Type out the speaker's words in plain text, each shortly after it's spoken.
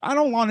I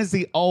don't want to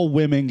see old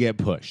women get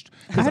pushed.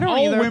 I don't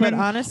old either, women, but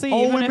honestly,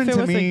 old even women if it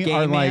to was a me gay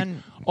are man-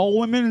 like old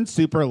women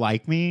super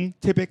like me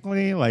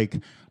typically, like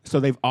so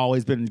they've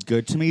always been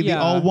good to me, the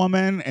Yeah. old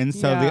woman, and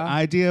so the Yeah.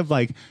 idea of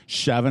like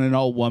shoving an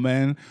old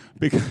woman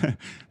because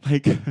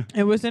like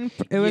It was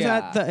Yeah.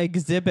 at the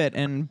exhibit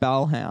in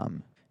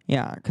Belham.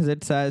 Yeah, because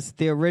it says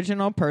the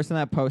original person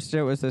that posted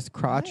it was this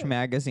Crotch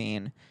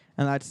magazine,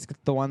 and that's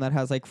the one that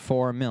has like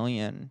 4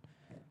 million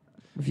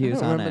I views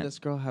don't on remember it. this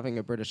girl having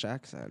a British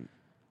accent.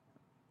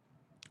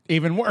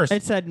 even worse.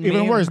 It said even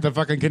meme. worse, the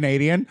fucking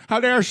Canadian. How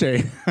dare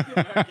she?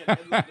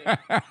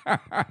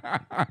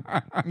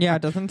 Yeah,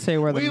 it doesn't say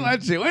where We the.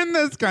 let you in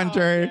this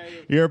country.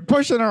 You're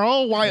pushing our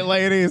old white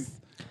ladies.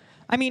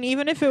 I mean,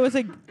 even if it was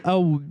a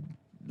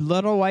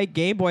little white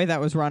gay boy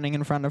that was running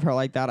in front of her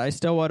like that, I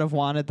still would have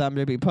wanted them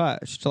to be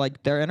pushed.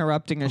 Like they're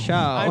interrupting a show.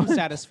 I'm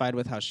satisfied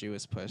with how she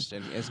was pushed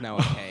and is now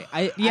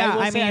okay. Yeah,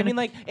 I I say, mean-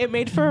 like it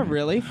made for a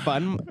really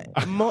fun,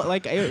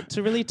 it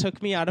really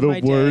took me out of my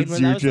day.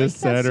 When I was like, "That's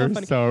so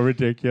funny." so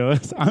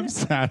ridiculous. I'm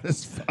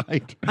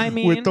satisfied I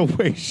mean- with the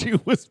way she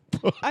was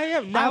pushed. I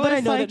am now that I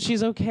was know like- that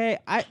she's okay.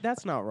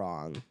 That's not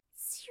wrong.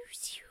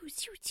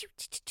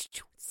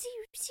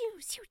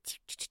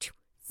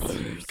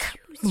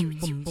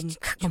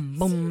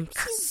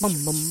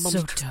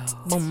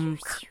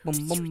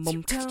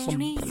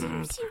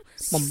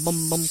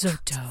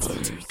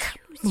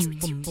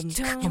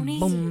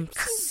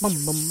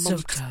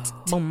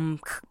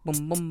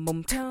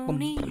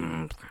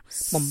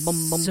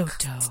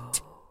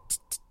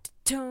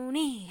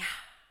 Tony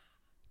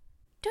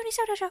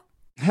Soto Show.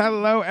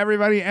 Hello,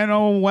 everybody,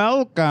 and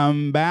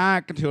welcome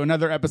back to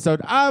another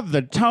episode of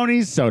the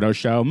Tony Soto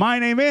Show. My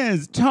name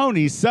is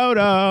Tony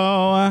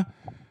Soto.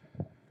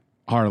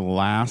 Our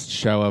last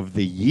show of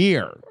the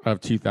year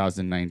of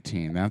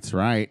 2019. That's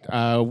right.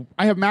 I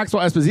have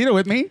Maxwell Esposito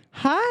with me.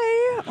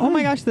 Hi. Oh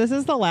my gosh, this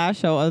is the last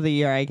show of the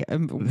year.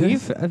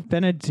 We've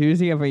been a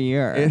doozy of a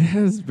year. It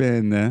has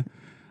been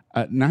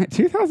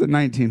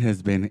 2019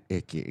 has been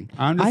icky.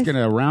 I'm just going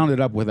to round it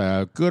up with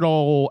a good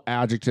old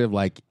adjective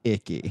like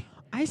icky.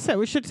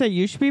 We should say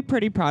you should be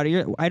pretty proud of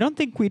your. I don't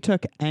think we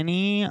took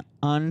any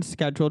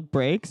unscheduled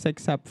breaks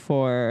except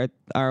for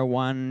our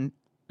one.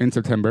 In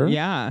September?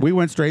 Yeah. We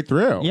went straight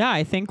through. Yeah,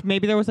 I think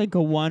maybe there was like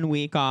a 1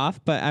 week off,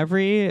 but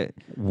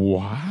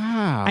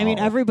Wow. I mean,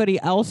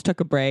 everybody else took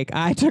a break.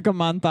 I took a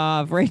month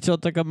off. Rachel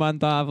took a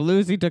month off.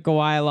 Lucy took a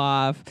while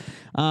off.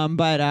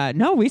 But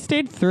no, we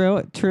stayed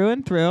true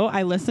and through.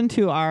 I listened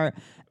to our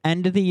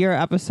end of the year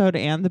episode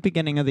and the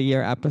beginning of the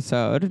year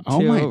episode Oh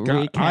to my God.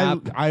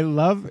 recap. I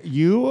love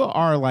you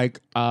are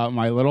like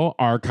my little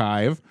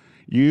archive.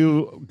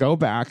 You go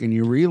back and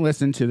you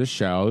re-listen to the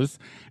shows.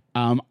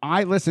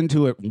 I listen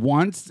to it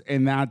once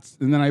and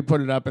then I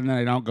put it up and then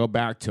I don't go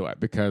back to it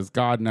because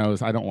God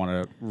knows I don't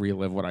want to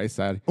relive what I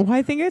said. Well,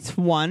 I think it's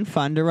one,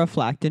 fun to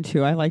reflect, and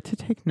two, I like to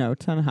take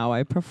notes on how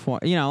I perform,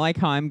 like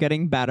how I'm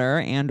getting better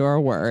and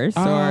or worse,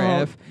 or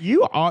if...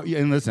 You are,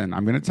 and listen,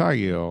 I'm going to tell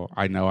you,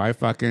 I know I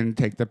fucking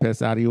take the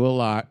piss out of you a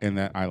lot and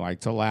that I like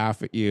to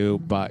laugh at you,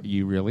 but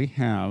you really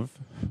have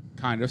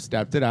kind of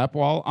stepped it up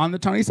while on the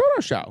Tony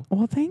Soto Show.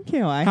 Well, thank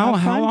you.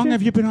 How long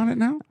have you been on it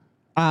now?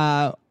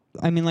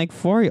 I mean, like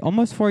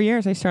almost 4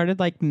 years. I started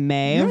like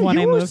May of when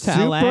I moved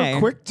to LA. Super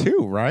quick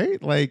too,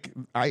 right? Like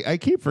I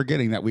keep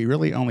forgetting that we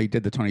really only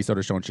did the Tony Soto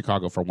Show in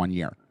Chicago for 1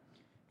 year.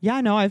 Yeah,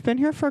 no, I've been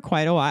here for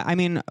quite a while. I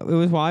mean, it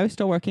was while I was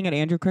still working at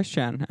Andrew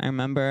Christian. I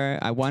remember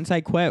once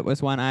I quit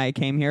was when I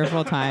came here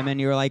full time,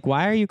 and you were like,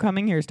 "Why are you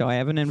coming here still? I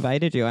haven't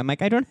invited you." I'm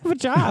like, "I don't have a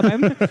job.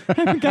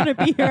 I'm gonna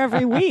be here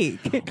every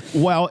week."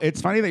 Well,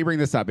 it's funny that you bring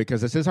this up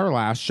because this is our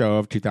last show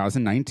of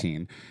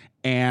 2019.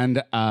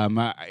 And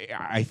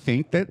I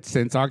think that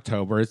since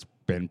October, it's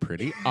been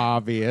pretty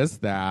obvious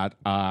that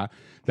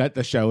that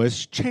the show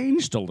has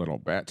changed a little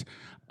bit.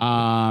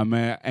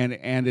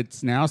 And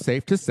it's now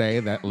safe to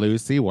say that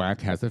Lucy Wack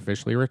has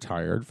officially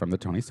retired from the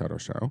Tony Soto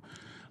Show.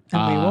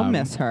 And we will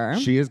miss her.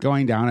 She is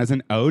going down as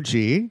an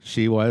OG.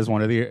 She was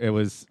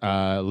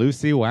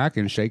Lucy Wack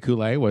and Shea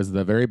Coulee was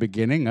the very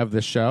beginning of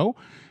the show.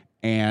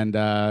 And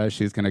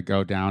she's going to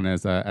go down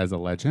as a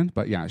legend.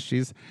 But yeah,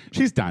 she's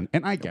done.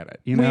 And I get it.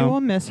 You know? We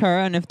will miss her.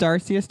 And if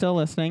Darcy is still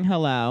listening,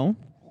 hello.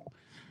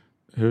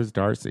 Who's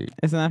Darcy?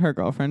 Isn't that her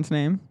girlfriend's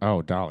name?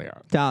 Oh,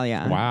 Dahlia.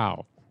 Dahlia.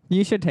 Wow.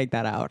 You should take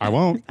that out. I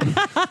won't.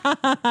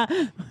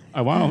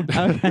 I won't.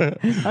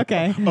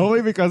 Okay.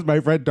 Only because my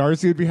friend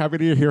Darcy would be happy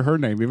to hear her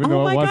name, even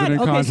though it wasn't in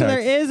Okay, context. so there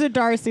is a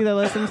Darcy that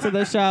listens to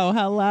the show.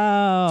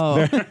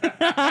 Hello.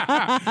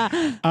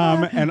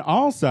 And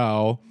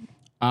also,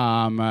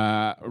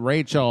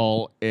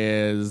 Rachel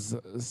is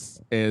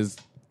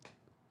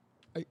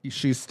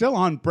she's still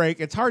on break.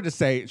 It's hard to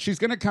say. She's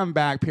going to come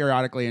back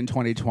periodically in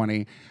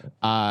 2020.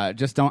 I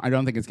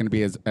don't think it's going to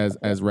be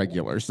as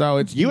regular. So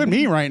it's you and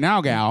me right now,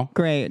 gal.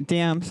 Great.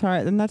 Damn. Sorry.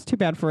 And that's too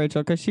bad for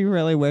Rachel because she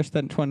really wished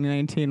that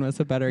 2019 was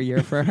a better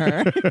year for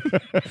her.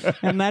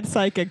 And that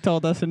psychic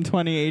told us in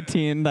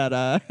 2018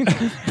 that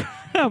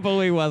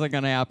probably wasn't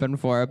going to happen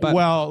for it. But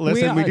well,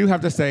 listen, we do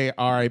have to say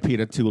R.I.P.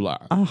 to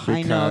Tula. Oh,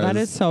 I know. That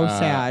is so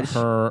sad.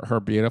 Her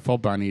beautiful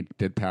bunny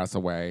did pass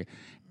away.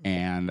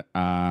 And,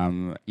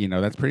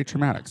 that's pretty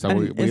traumatic. So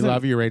we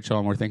love you, Rachel,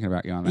 and we're thinking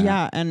about you on that.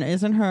 Yeah, and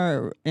isn't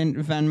her in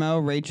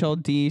Venmo, Rachel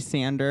D.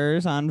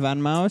 Sanders on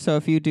Venmo? So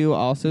if you do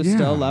also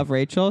still love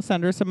Rachel,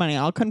 send her some money.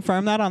 I'll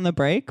confirm that on the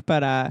break.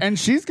 But and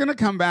she's going to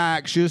come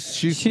back.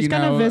 She's going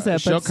to visit,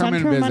 she'll but come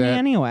send her and money visit.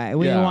 anyway.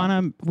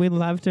 We'd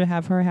love to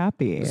have her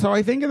happy. So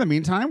I think in the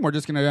meantime, we're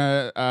just going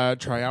to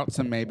try out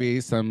some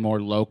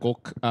more local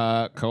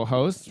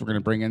co-hosts. We're going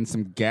to bring in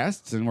some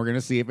guests, and we're going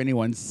to see if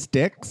anyone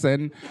sticks.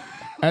 And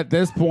at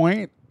this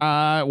point,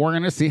 we're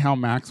going to see how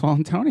Maxwell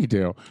and Tony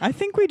do. I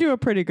think we do a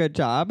pretty good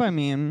job. I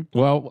mean...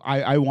 Well,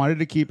 I wanted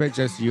to keep it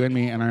just you and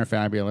me and our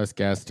fabulous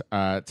guest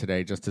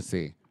today just to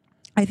see.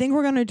 I think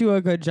we're going to do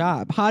a good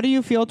job. How do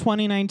you feel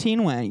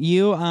 2019 went?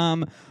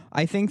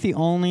 I think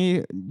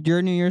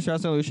your New Year's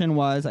resolution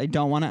was, I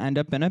don't want to end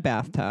up in a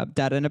bathtub,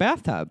 dead in a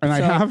bathtub. And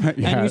I haven't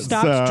yet. And you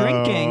stopped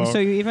drinking. So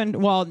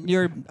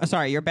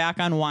you're back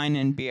on wine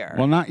and beer.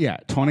 Well, not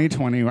yet.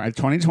 2020, I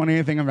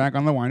think I'm back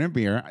on the wine and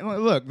beer.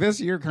 Look, this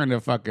year kind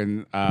of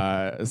fucking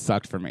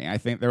sucked for me. I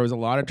think there was a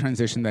lot of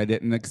transition that I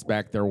didn't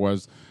expect. There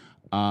was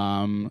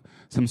some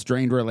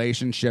strained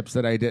relationships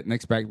that I didn't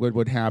expect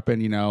would happen,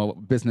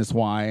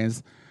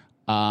 business-wise.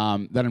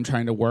 That I'm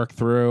trying to work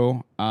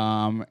through.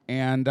 But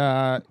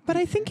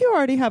I think you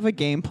already have a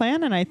game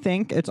plan, and I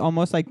think it's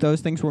almost like those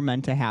things were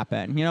meant to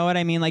happen. You know what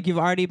I mean? Like, you've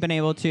already been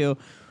able to,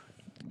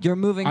 you're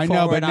moving forward. I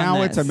know, but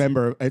now it's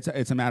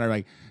a matter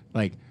of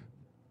like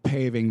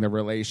paving the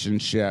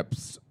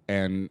relationships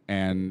and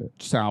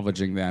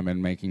salvaging them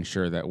and making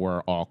sure that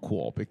we're all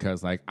cool,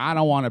 because like I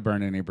don't want to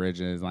burn any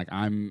bridges. Like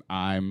I'm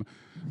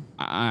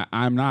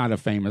not a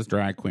famous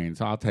drag queen,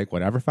 so I'll take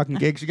whatever fucking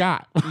gigs you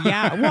got.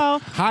 Yeah, well,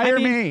 hire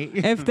me.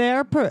 If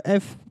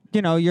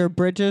your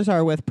bridges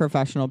are with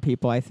professional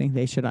people, I think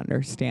they should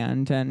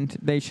understand, and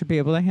they should be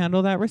able to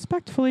handle that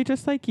respectfully,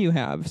 just like you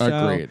have.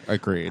 So,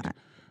 Agreed.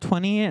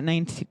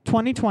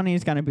 2020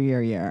 is going to be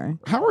your year.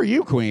 How are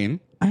you, Queen?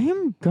 I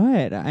am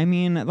good. I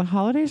mean, the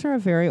holidays are a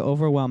very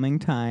overwhelming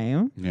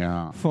time.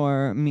 Yeah.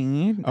 For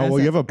me. Oh, well,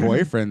 you have a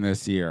boyfriend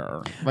this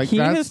year. Like he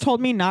has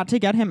told me not to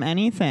get him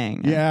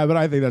anything. Yeah, but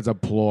I think that's a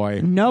ploy.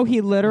 No,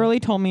 he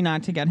literally told me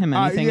not to get him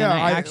anything, and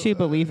I actually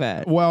believe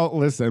it. Well,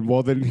 listen.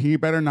 Well, then he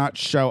better not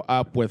show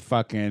up with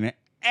fucking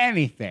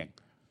anything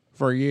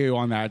for you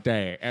on that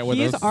day, and with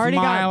a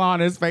smile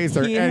on his face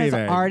or anything. He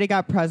has already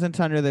got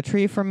presents under the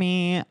tree for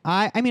me.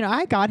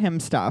 I got him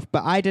stuff,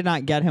 but I did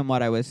not get him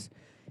what I was...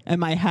 In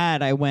my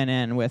head, I went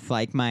in with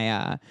like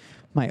my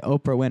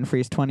Oprah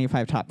Winfrey's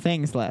 25 top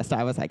things list.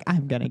 I was like,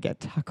 I'm going to get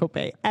Taco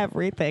Bay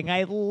everything.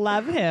 I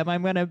love him.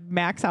 I'm going to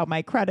max out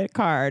my credit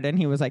card. And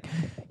he was like,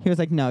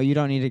 no, you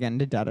don't need to get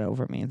into debt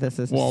over me. This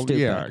is stupid.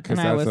 Yeah, because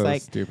that's a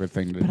stupid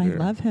thing to do. But I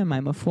love him.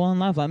 I'm a fool in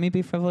love. Let me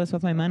be frivolous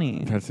with my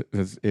money.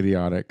 That's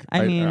idiotic.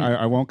 I mean,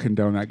 I won't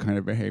condone that kind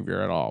of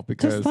behavior at all.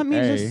 Because just let me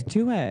just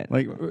do it.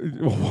 Like,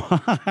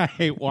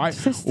 why?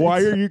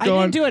 Why are you going?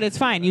 I didn't do it. It's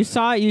fine. You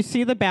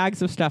see the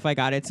bags of stuff I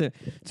got. It's a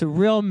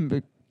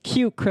real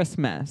cute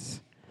Christmas.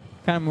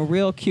 Kind of a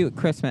real cute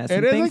Christmas.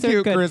 It is a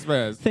cute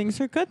Christmas. Things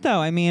are good though.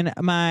 I mean,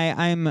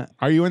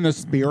 Are you in the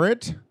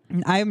spirit?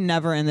 I'm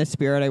never in the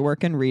spirit. I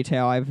work in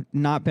retail. I've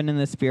not been in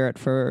the spirit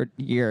for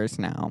years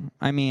now.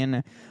 I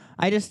mean,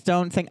 I just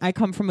don't think... I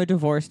come from a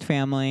divorced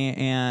family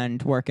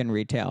and work in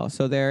retail,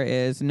 so there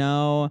is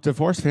no...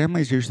 Divorced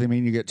families usually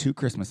mean you get 2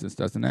 Christmases,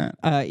 doesn't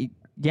it?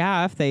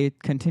 Yeah, if they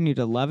continue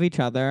to love each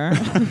other,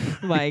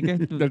 like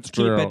That's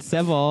keep true. it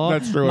civil.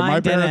 That's true. When my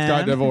parents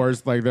got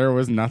divorced, like there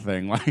was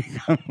nothing. Like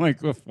I'm like,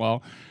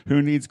 well,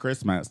 who needs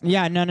Christmas?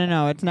 Yeah,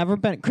 no. It's never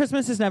been...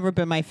 Christmas has never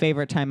been my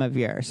favorite time of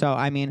year. So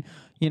I mean,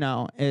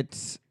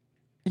 it's...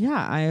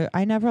 Yeah,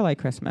 I never like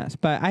Christmas,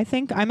 but I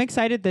think I'm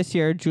excited this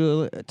year.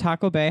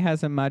 Taco Bay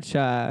has a much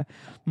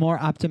more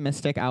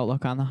optimistic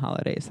outlook on the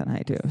holidays than I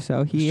do.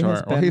 So he's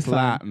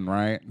Latin,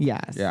 right?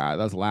 Yes. Yeah,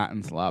 those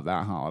Latins love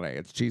that holiday.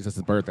 It's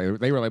Jesus' birthday.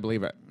 They really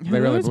believe it. They Whose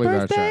really believe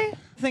birthday? that shit.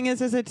 The thing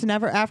is it's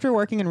never, after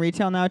working in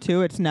retail now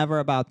too, it's never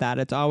about that.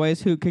 It's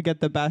always who could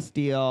get the best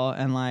deal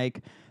and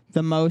like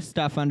the most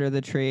stuff under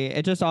the tree.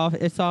 It's all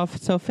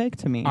so fake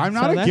to me. I'm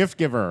not a gift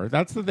giver.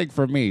 That's the thing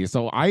for me.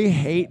 So I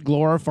hate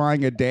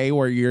glorifying a day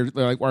where you're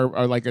like, or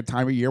like a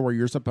time of year where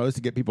you're supposed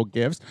to get people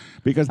gifts,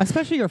 because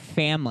especially your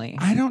family.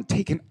 I don't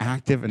take an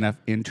active enough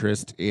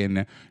interest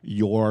in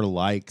your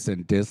likes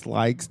and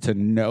dislikes to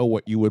know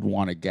what you would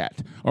want to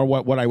get or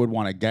what I would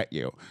want to get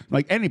you.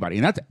 Like anybody,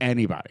 and that's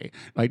anybody.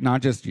 Like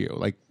not just you.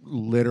 Like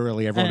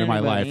literally everyone in my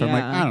life. I'm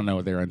like, I don't know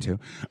what they're into.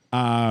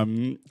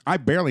 I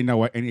barely know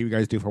what any of you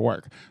guys do for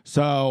work.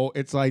 So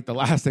it's like the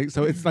last thing.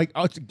 So it's like,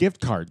 it's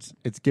gift cards.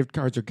 It's gift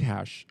cards or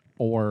cash,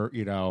 or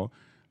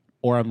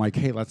or I'm like,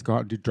 hey, let's go out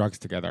and do drugs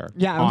together.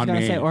 Yeah, I was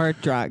gonna say, or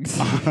drugs.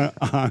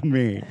 On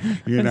me,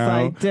 it's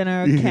like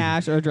dinner,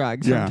 cash, or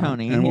drugs from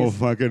Tony. And we'll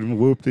fucking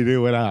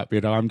whoop-de-doo it up.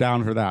 I'm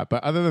down for that.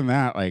 But other than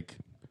that, like,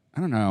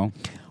 I don't know.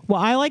 Well,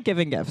 I like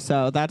giving gifts,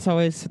 so that's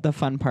always the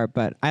fun part.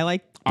 But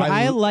I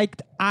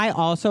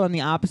also am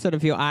the opposite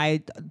of you.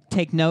 I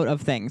take note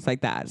of things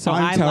like that. So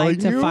I like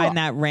to find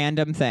that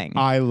random thing.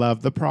 I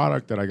love the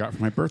product that I got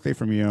for my birthday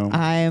from you.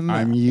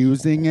 I'm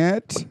using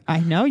it.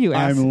 I know you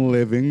asked. I'm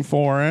living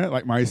for it.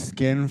 Like my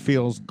skin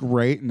feels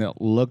great and it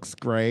looks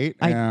great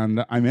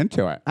and I'm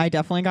into it. I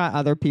definitely got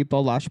other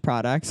people Lush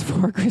products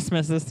for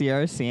Christmas this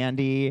year.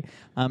 Sandy,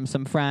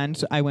 some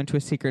friends. I went to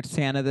a Secret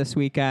Santa this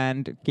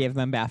weekend, gave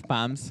them bath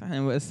bombs. And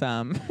it was,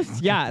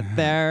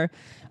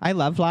 I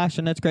love Lush,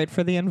 and it's great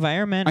for the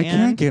environment. I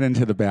can't get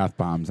into the bath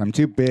bombs. I'm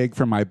too big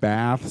for my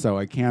bath, so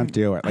I can't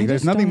do it. Like,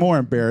 there's nothing more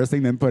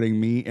embarrassing than putting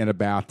me in a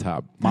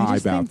bathtub. I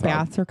just think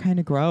baths are kind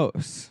of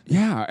gross.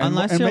 Yeah,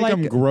 unless and you're make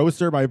them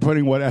grosser by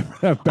putting whatever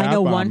that bath I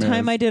know bomb one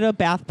time is. I did a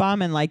bath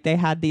bomb, and like they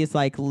had these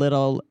like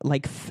little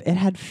it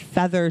had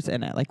feathers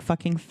in it, like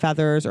fucking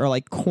feathers or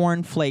like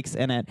corn flakes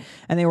in it,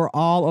 and they were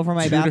all over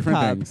my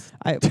bathtub.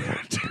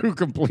 Two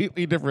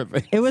completely different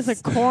things. It was a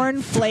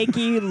corn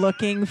flaky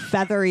looking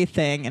feathery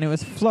thing, and it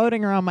was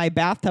floating around my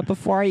bathtub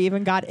before I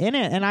even got in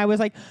it. And I was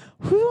like,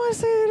 who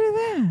wants to do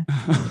that?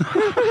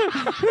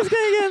 Who's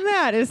gonna get in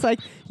that? It's like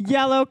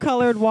yellow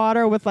colored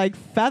water with like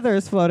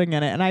feathers floating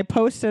in it. And I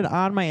posted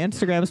on my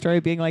Instagram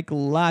story being like,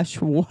 Lush,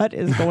 what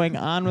is going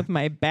on with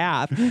my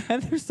bath?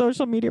 And their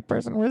social media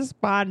person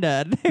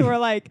responded. They were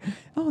like,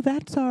 oh,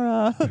 that's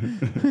our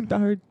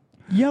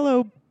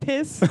yellow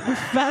piss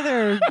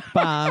feather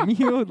bomb.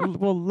 You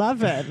will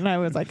love it. And I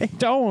was like, I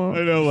don't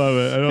love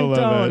it. I don't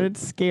love it.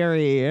 It's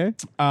scary.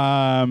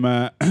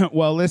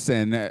 Well,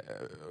 listen,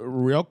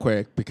 real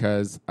quick,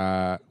 because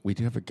we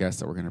do have a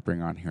guest that we're going to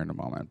bring on here in a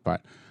moment,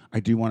 but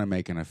I do want to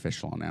make an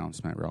official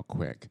announcement real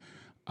quick.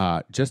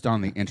 Just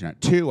on the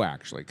internet, two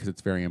actually, because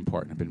it's very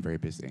important. I've been very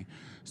busy.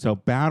 So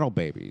Battle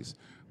Babies,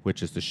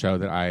 which is the show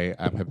that I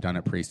have done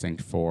at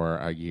Precinct for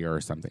a year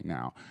or something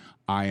now,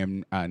 I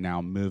am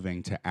now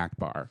moving to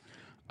Akbar.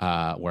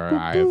 Where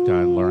I have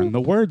done Learn the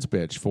Words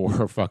Bitch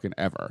for fucking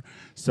ever.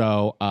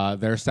 So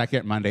their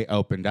second Monday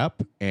opened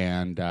up,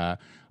 and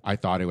I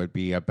thought it would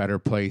be a better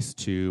place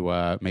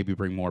to maybe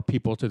bring more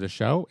people to the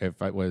show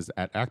if it was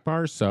at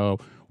Akbar. So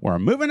we're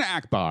moving to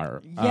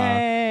Akbar.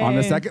 Yay! On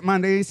the second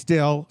Monday,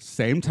 still,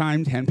 same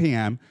time, 10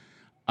 p.m.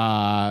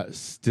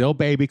 Still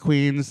baby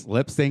queens,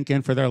 lip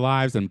syncing for their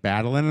lives and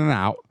battling it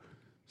out.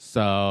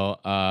 So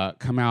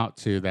come out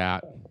to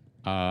that.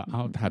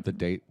 I'll have the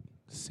date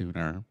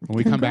sooner. When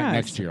we come back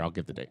next year, I'll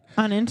give the date.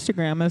 On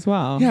Instagram as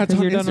well. Yeah, it's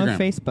on you're Instagram. Done with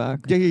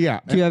Facebook.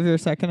 Yeah. Do you have your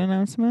second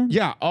announcement?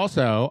 Yeah.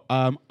 Also,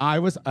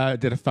 I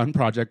did a fun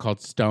project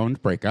called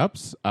Stoned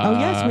Breakups. Oh,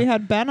 yes. We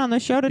had Ben on the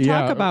show to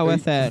talk about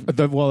with it.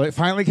 It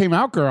finally came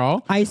out,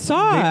 girl. I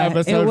saw the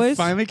episode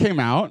finally came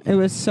out. It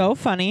was so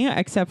funny,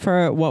 except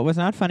for what was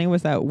not funny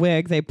was that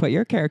wig they put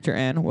your character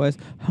in was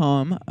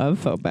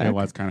homophobic. It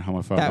was kind of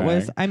homophobic. That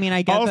was, I mean,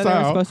 I get that they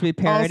were supposed to be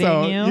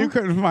parodying you. You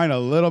couldn't find a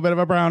little bit of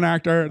a brown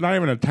actor, not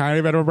even a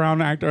tiny bit of a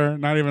brown actor,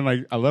 not even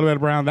like a little bit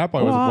of brown. That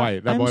boy was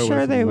white. That boy was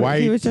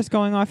white. He was just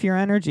going off your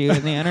energy,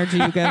 and the energy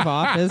you give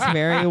off is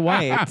very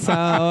white. So,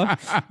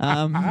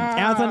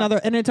 as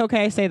another, and it's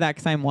okay I say that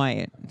because I'm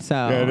white. So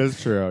yeah, it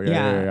is true.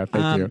 Yeah.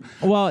 Thank you.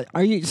 Well,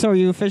 are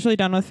you officially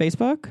done with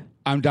Facebook?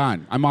 I'm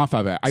done. I'm off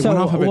of it. I went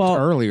off of it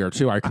earlier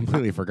too. I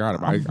completely forgot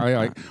about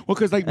it.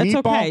 Because like it's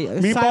meatball,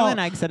 okay. Silent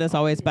exit is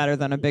always better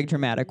than a big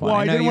dramatic one. Well,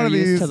 I know you're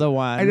used to the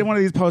one. I did one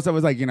of these posts that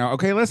was like,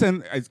 okay,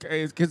 listen,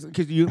 because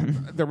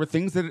there were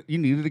things that you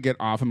needed to get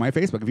off of my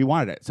Facebook if you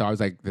wanted it. So I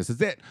was like, this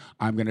is it.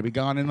 I'm gonna be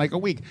gone in like a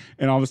week.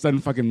 And all of a sudden,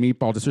 fucking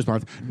meatball just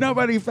responds,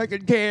 nobody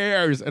fucking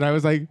cares. And I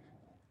was like,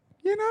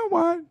 you know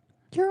what?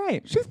 You're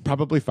right. She's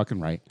probably fucking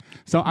right.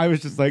 So I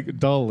was just like,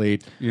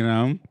 delete,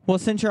 Well,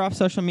 since you're off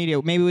social media,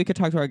 maybe we could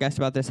talk to our guest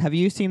about this. Have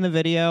you seen the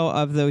video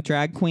of the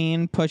drag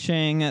queen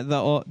pushing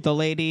the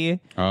lady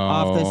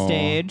off the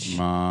stage?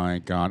 Oh,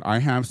 my God. I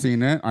have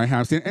seen it.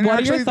 And what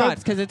are your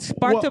thoughts? Because it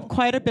sparked up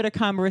quite a bit of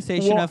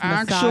conversation of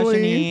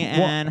misogyny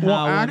and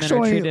how women are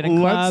treated in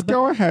club. Let's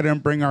go ahead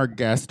and bring our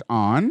guest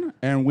on,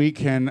 and we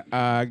can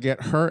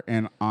get her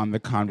in on the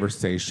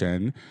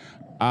conversation.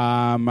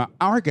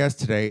 Our guest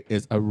today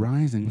is a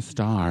rising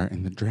star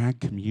in the drag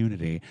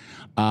community,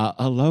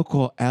 a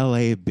local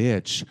LA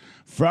bitch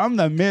from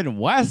the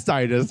Midwest.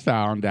 I just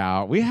found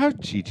out we have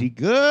Gigi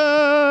Good.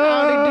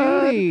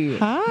 Howdy doody.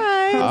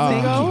 Hi. How's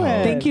it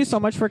going? Thank you so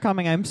much for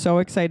coming. I'm so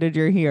excited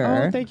you're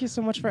here. Oh, thank you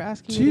so much for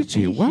asking me to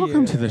Gigi, be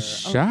welcome to here. the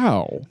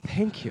show.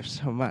 Thank you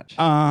so much.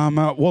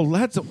 Well,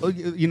 let's.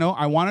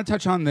 I want to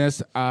touch on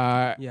this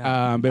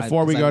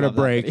before we go to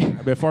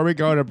break. Before we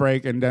go to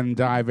break, and then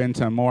dive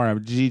into more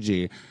of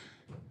Gigi.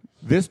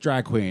 This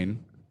drag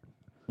queen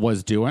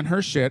was doing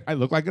her shit. I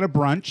look like at a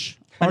brunch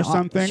or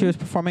something. She was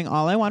performing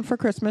All I Want for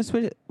Christmas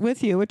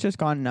with You, which has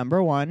gone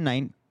number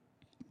one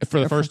for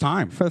the first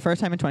time. For the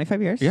first time in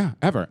 25 years. Yeah,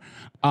 ever.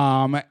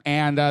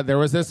 And there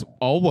was this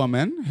old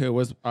woman who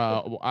was,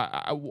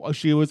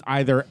 she was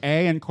either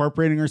A,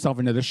 incorporating herself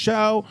into the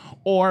show,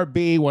 or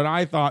B, what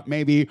I thought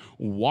maybe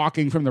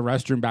walking from the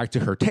restroom back to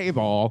her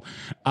table.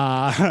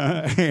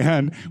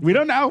 And we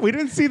don't know. We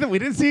didn't see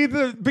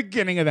the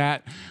beginning of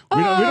that.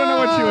 We don't know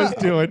what she was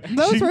doing.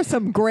 Those were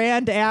some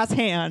grand ass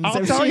hands I'll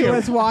if tell she you,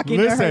 was walking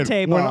to her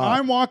table. When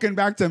I'm walking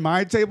back to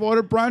my table at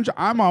a brunch,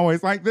 I'm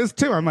always like this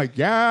too. I'm like,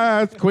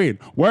 yes, queen.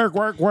 Work,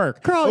 work,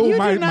 work. Girl, Oh, you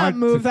do not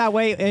move that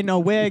way in a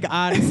wig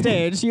on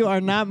stage. You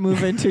are not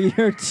moving to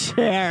your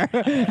chair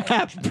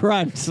at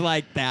brunch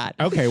like that.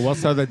 Okay, well,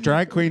 so the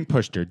drag queen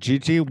pushed her.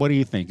 Gigi, what do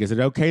you think? Is it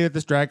okay that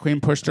this drag queen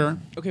pushed her?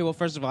 Okay, well,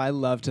 first of all, I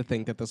love to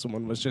think that this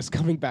woman was just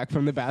coming back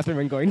from the bathroom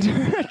and going to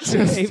her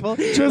table.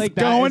 Just like,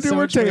 that going is to so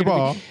her much better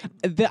table.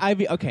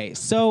 Okay,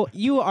 so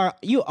you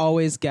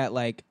always get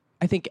like,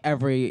 I think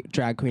every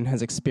drag queen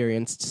has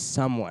experienced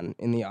someone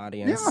in the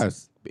audience.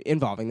 Yes.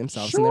 Involving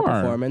themselves in their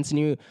performance, and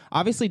you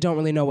obviously don't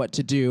really know what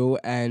to do.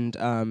 And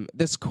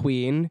this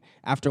queen,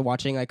 after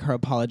watching like her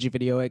apology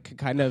video, it could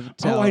kind of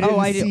tell. I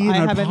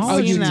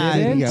haven't seen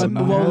that.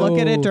 We'll look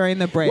at it during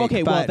the break. Well,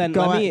 okay, well then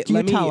let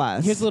me tell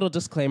us. Here's a little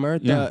disclaimer: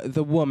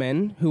 the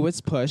woman who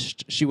was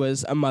pushed, she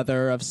was a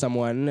mother of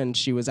someone, and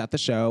she was at the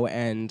show,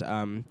 and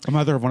a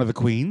mother of one of the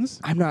queens.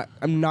 I'm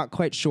not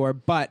quite sure,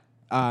 but.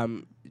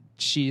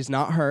 She's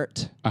not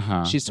hurt.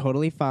 She's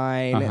totally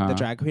fine. The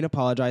drag queen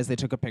apologized. They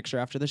took a picture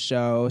after the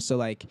show. So,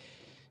 like,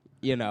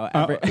 you know,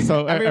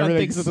 everyone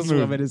thinks that this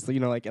woman is,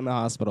 like in the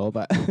hospital.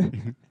 But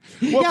well,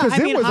 yeah, I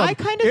mean, I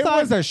kind of thought it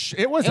was a shove.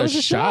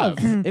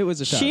 It was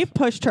a shove. She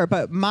pushed her,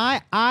 but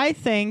I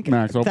think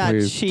Maxwell, that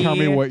please she. Tell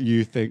me what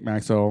you think,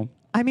 Maxwell.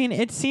 I mean,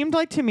 it seemed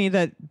like to me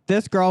that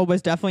this girl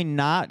was definitely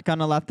not going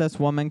to let this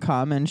woman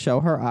come and show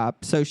her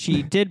up. So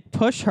she did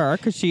push her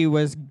because she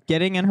was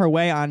getting in her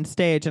way on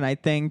stage. And I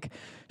think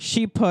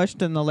she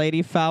pushed and the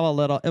lady fell a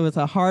little. It was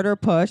a harder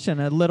push and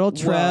a little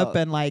trip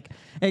and like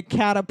it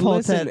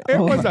catapulted. Listen, it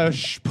was a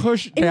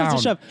push down. It was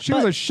a shove. She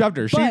was a shoved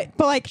her.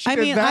 But like, I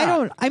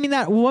mean,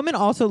 that woman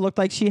also looked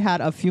like she had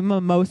a few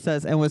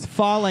mimosas and was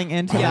falling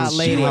into that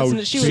lady. How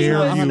she was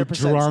dare you 100%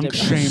 drunk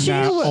shame She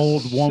that was-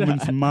 old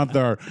woman's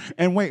mother?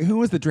 And wait, who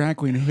was the drag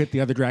queen who hit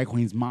the other drag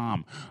queen's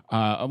mom?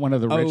 One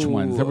of the rich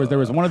ones. There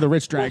was one of the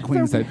rich drag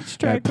queens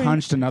that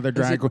punched another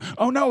drag queen.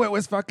 Oh no, it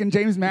was fucking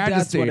James Majesty.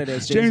 That's what it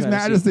is. James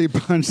Majesty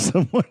punched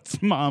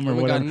someone's mom or Oh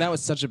my whatever. God, and that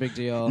was such a big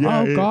deal. Yeah.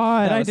 Oh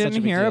God, That I was such a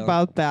didn't big hear deal.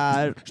 about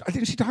that. I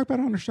think she talked about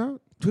it on her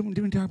show. Did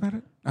we talk about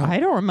it? Oh. I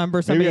don't remember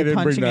I somebody didn't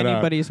bring punching that up.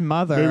 anybody's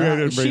mother. Maybe I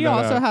didn't bring She that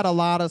also up. had a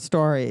lot of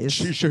stories.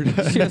 She sure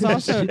does. She was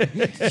also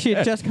she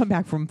had just come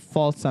back from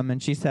Folsom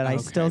and she said, "I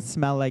still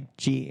smell like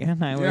G,"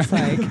 and I was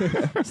like,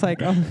 "It's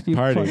like oh, you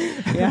Party.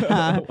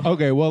 yeah."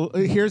 Okay, well,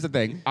 here's the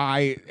thing.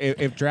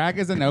 If drag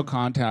is a no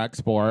contact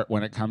sport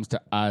when it comes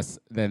to us,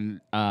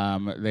 then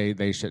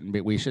they shouldn't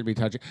be. We should be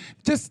touching.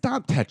 Just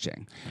stop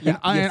touching. Yeah.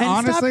 And And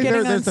honestly, stop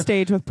getting there's on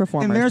stage with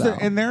performers.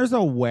 and there's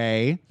a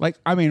way. Like,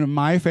 I mean,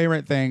 my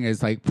favorite thing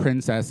is like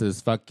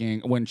Princess's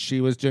fucking when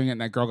she was doing it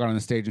and that girl got on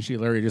the stage and she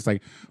literally just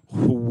like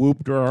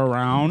whooped her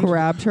around.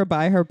 grabbed her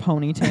by her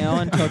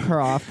ponytail and took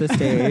her off the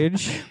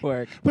stage.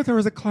 Work. But there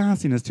was a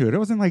classiness to it. It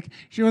wasn't like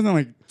she wasn't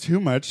like too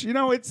much.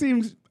 It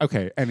seems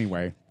okay.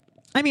 Anyway.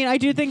 I mean, I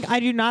do not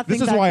think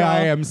This is that why girl, I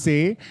am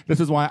C. This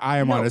is why I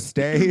am on a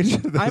stage.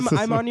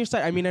 I'm on your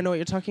side. I mean, I know what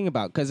you're talking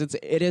about because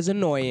it is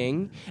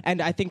annoying,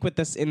 and I think with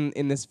this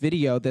in this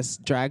video, this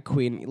drag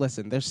queen.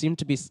 Listen, there seemed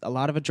to be a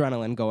lot of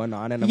adrenaline going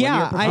on, and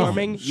Yeah, when you're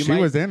performing, she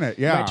was in it.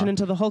 you Yeah, might turn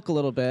into the Hulk a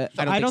little bit.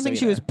 I don't think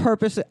she was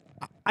purposely.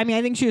 I mean,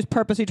 I think she was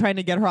purposely trying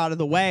to get her out of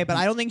the way, but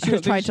I don't think she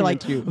was trying to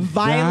like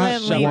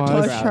violently That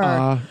push was,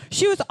 her.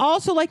 She was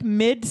also like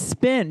mid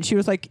spin. She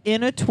was like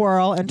in a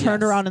twirl and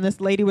turned around, and this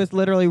lady was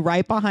literally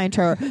right behind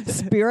her,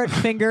 spirit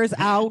fingers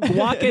out,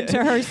 walking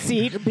to her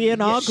seat,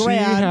 being all She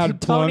grand,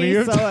 had plenty Tony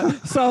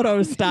of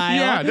Soto style,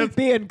 Yeah, that's-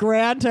 being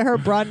grand to her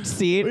brunch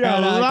seat.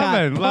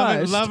 Yeah, and, got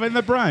pushed. loving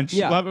the brunch.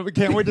 Yeah. Love it. We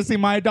can't wait to see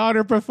my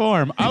daughter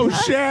perform. Oh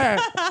shit!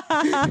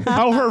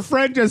 Oh, her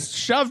friend just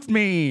shoved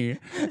me.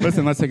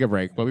 Listen, let's take a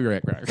break. We'll be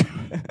right back.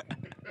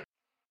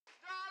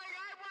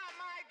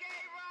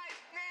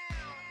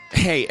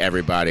 Hey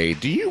everybody,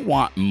 do you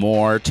want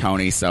more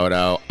Tony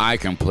Soto? I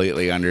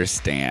completely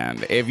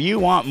understand. If you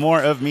want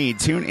more of me,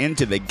 tune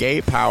into the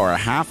Gay Power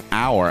Half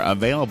Hour,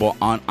 available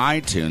on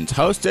iTunes,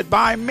 hosted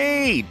by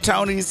me,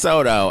 Tony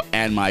Soto,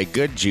 and my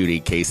good Judy,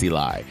 Casey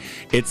Lai.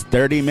 It's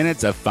 30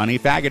 minutes of funny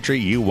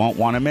faggotry you won't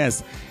want to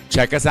miss.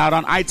 Check us out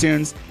on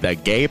iTunes, the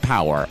Gay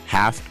Power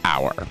Half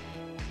Hour.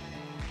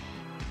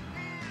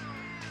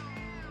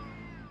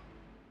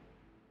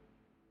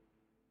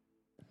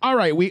 All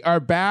right, we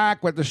are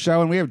back with the show,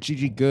 and we have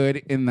Gigi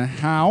Good in the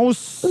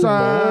house.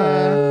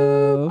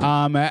 LA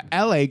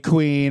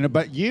Queen,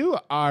 but you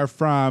are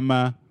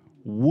from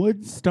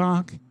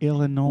Woodstock,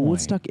 Illinois.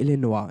 Woodstock,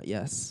 Illinois.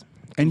 Yes.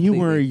 And you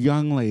were a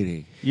young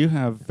lady. You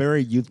have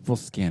very youthful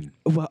skin.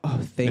 Well,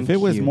 thank you. If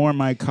it was more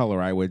my color,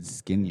 I would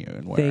skin you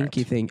and wear Thank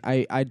it. you.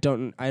 I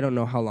don't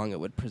know how long it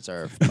would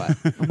preserve, but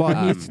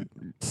Well,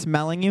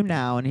 smelling you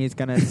now, and he's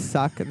gonna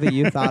suck the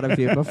youth out of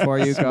you before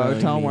you go.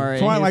 Smelling Don't me. worry.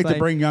 That's why I He's like to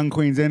bring young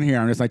queens in here.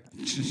 I'm just like,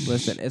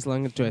 Listen, as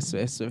long as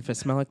if I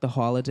smell like the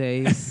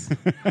holidays,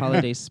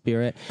 holiday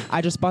spirit.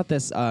 I just bought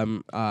this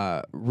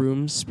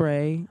room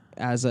spray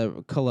as a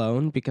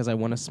cologne because I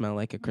want to smell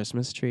like a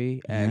Christmas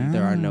tree, and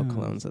there are no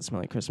colognes that smell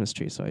like Christmas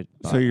trees. So I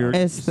bought so you're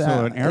Is so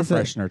that- an air is it-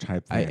 freshener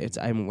type thing.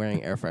 I'm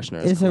wearing air freshener.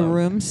 as Is a cologne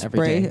room every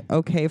spray day.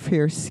 okay for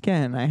your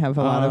skin? I have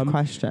a lot of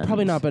questions.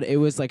 Probably not, but it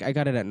was like I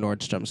got it at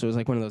Nordstrom, so it was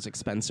like one of those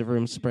expensive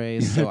room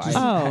sprays. So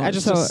I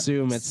just so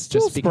assume it's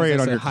Still just because spray it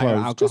it's on a your higher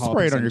clothes. alcohol Just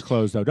spray it on your percentage.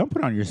 clothes, though. Don't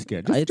put it on your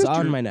skin. Just, It's just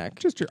on your- my neck.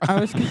 Just your. I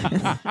was.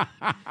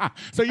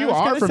 So you was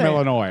are gonna from say-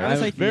 Illinois. I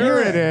was like, there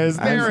you're- it is.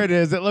 I was- There it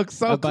is. It looks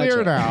so A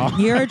clear budget. now.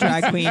 You're a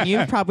drag queen.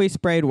 You've probably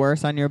sprayed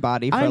worse on your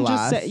body for I'm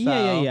less. just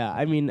saying, yeah. so-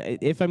 I mean,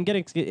 if I'm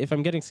getting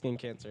skin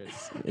cancer,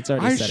 it's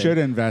already. I setting. should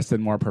invest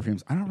in more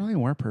perfumes. I don't really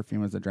wear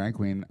perfume as a drag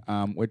queen,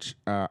 which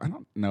I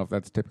don't know if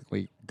that's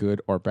typically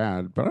good or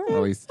bad, but I don't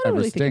really I don't ever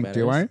really think stink, it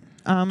do I? matters.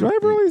 Do I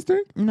ever really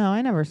stink? No,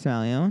 I never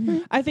smell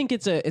you. I think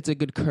it's a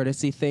good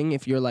courtesy thing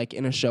if you're like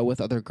in a show with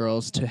other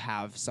girls to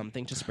have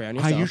something to spray on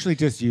yourself. I usually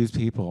just use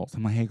people. So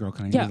I'm like, hey girl,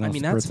 can I yeah, use a I little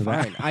mean that's spritz of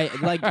that? fine.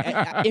 I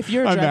like if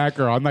you're a I'm drag, that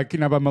girl. I'm like,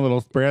 can I have my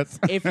little spritz?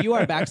 if you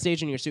are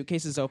backstage and your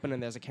suitcase is open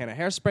and there's a can of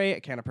hairspray, a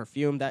can of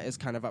perfume, that is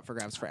kind of up for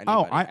grabs for anybody.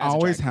 Oh, I as a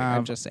always drag queen, I'm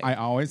have. just saying. I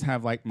always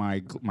have like my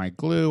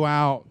glue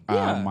out.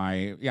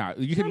 Yeah.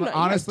 You can No, yeah,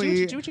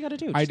 honestly do what you got to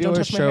do. I Just do don't a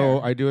touch my show.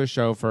 hair. I do a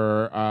show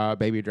for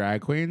baby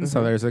drag queens,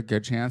 so there's a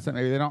good chance that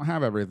maybe they don't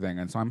have everything,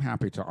 and so I'm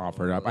happy to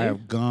offer it up. I Totally.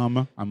 have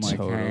gum. I'm like, hey,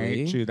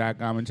 Totally. chew that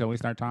gum until we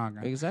start talking.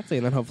 Exactly,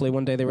 and then hopefully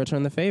one day they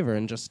return the favor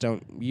and just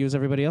don't use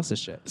everybody else's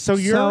shit. So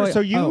you're. So-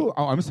 you.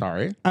 Oh, I'm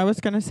sorry. I was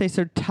gonna say,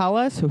 so tell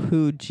us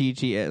who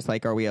Gigi is.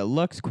 Like, are we a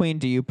looks queen?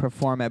 Do you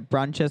perform at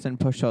brunches and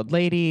push old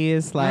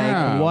ladies? Like,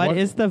 Yeah, what what-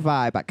 is the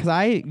vibe?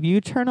 Because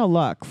you turn a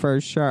look for Oh,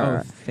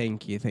 sure.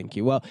 thank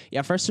you. Well,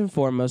 yeah. First and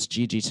foremost,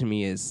 Gigi to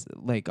me is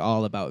like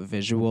all about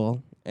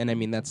visual, and I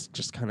mean that's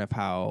just kind of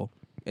how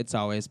it's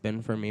always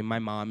been for me. My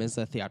mom is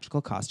a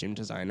theatrical costume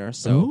designer,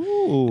 so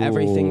Ooh.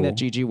 everything that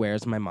Gigi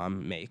wears, my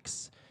mom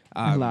makes.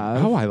 I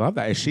love. Oh, I love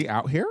that. Is she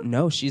out here?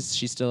 No, she's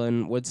still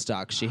in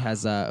Woodstock. She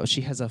has a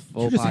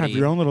full You just body. have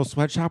your own little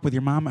sweatshop with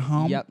your mom at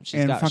home. Yep, she's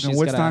in got- fucking she's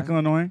Woodstock, got a-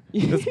 Illinois.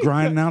 Just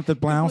grinding out the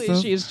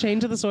blouses. She is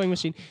chained to the sewing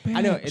machine.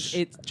 I know Bitch.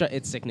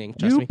 it's sickening.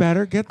 Trust You me.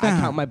 better get that.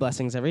 I count my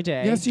blessings every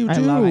day. Yes, you I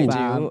do. love I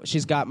that. do.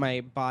 She's got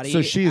my body.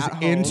 So she's at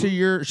home. into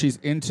your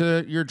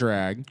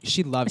drag.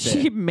 She loves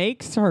She it.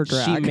 makes her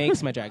drag. She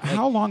makes my drag. Like,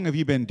 How long have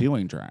you been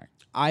doing drag?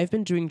 I've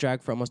been doing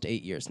drag for almost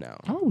 8 years now.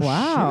 Oh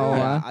Wow.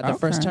 Yeah, the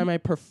first Okay. time I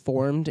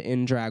performed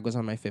in drag was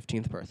on my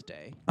 15th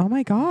birthday. Oh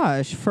my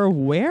gosh! For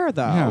where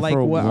though? Yeah, like,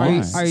 for what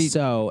what? are you?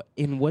 So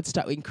in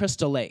Woodstock, in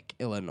Crystal Lake,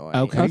 Illinois.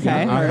 Okay,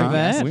 yeah, heard of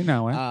it. We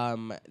know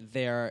it.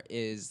 There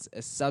is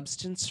a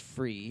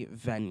substance-free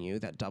venue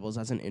that doubles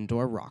as an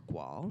indoor rock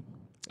wall.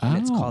 And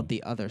it's Oh. called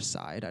The Other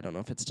Side. I don't know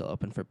if it's still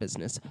open for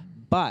business,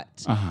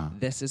 but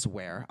this is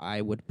where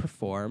I would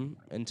perform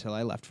until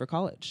I left for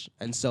college.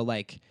 And so,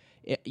 like,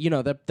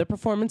 the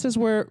performances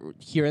were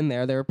here and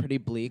there. They were pretty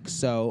bleak,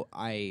 so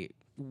I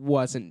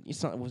wasn't.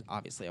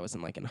 Obviously, I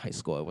wasn't like in high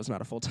school. It was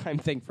not a full-time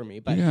thing for me.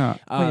 But Yeah.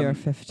 Well, you're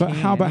 15. But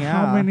how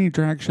yeah. many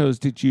drag shows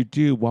did you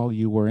do while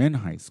you were in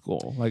high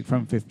school? Like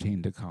from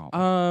 15 to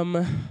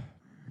college?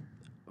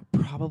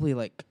 probably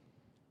like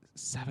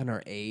 7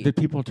 or 8. Did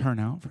people turn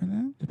out for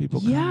them? Did people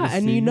come Yeah, to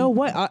and see? you know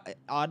what?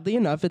 Oddly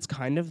enough, it's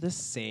kind of the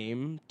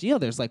same deal.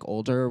 There's like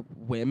older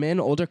women,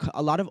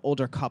 a lot of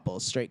older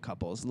couples, straight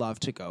couples, love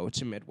to go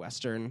to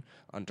Midwestern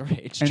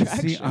underage and drag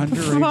see shows.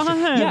 underage. Fun.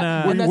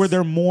 Yeah, and Were that's-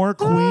 there more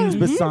queens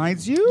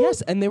besides you?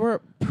 Yes, and they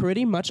were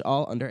pretty much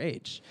all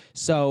underage.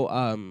 So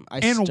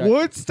In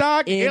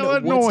Woodstock, In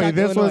Illinois, Woodstock,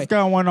 this was Illinois.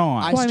 going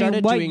on. I Well, I mean,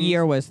 started what doing-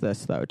 year was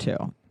this though?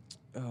 Too.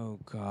 Oh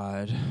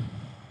God,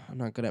 I'm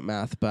not good at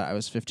math, but I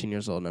was 15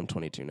 years old and I'm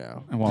 22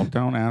 now. Well,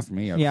 don't ask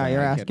me. Yeah,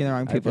 you're asking the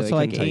wrong I people. really So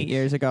like couldn't tell 8 you.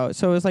 years ago.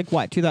 So it was like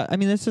what? 2000. I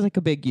mean, this is like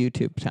a big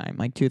YouTube time,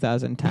 like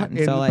 2010.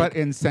 In, so like, but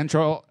in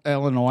central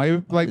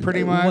Illinois, like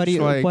pretty much. what do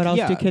you? like, what else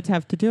do yeah. kids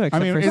have to do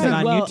except for sit isn't,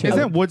 on well, YouTube?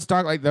 isn't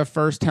Woodstock like the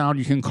first town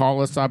you can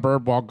call a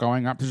suburb while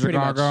going up to Pretty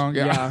Chicago? much.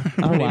 Yeah.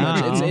 Oh, pretty wow.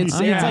 much.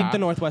 It's Yeah. like the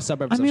northwest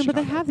suburbs. I mean, of but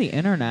they Chicago. have the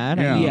internet.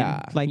 Yeah. I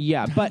mean,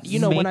 Yeah, like but you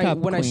know when I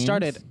makeup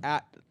started queens.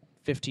 at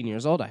 15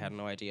 years old, I had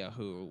no idea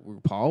who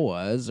RuPaul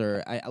was,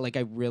 or I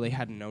really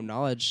had no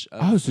knowledge.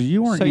 Of Oh, so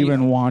you weren't So you-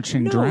 even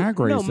watching no, Drag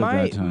Race no, at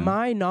my that time.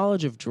 my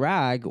knowledge of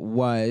drag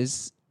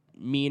was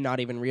me not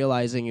even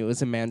realizing it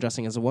was a man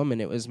dressing as a woman.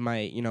 It was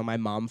my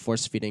mom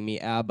force feeding me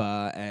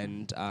ABBA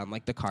and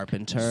like the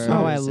Carpenters.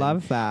 Oh, I and-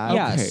 love that.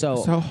 Yeah, Okay, so-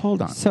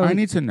 hold on. So- I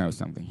need to know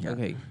something here.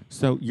 Okay.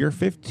 So you're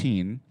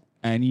 15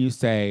 and you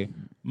say,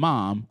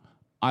 "Mom,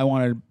 I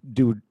want to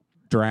do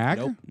drag."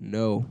 Nope.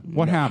 No.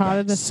 What happened? How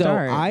did this So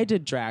start? I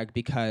did drag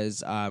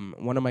because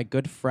one of my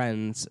good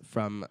friends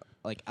from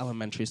like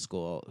elementary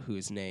school,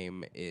 whose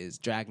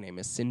drag name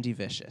is Cindy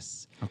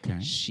Vicious. Okay.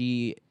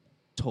 She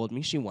told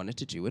me she wanted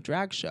to do a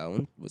drag show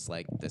and was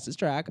like, "This is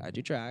drag. I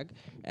do drag,"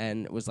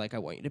 and was like, "I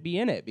want you to be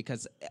in it,"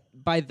 because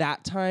by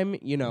that time,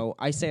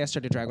 I say I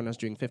started drag when I was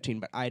doing 15,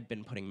 but I'd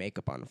been putting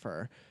makeup on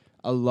for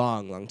a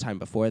long time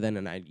before then,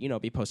 and I'd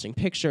be posting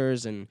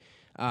pictures and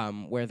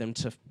wear them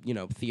to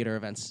theater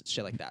events,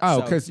 shit like that.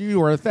 Oh, because you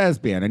were a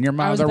thespian and your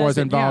mother was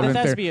involved in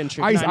thespian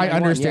troupe. I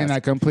understand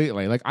that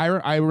completely. Like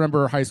I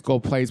remember high school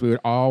plays. We would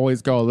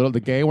always go the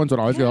gay ones would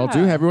always go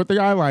too heavy with the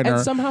eyeliner,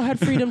 and somehow had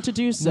freedom to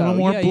do so. A little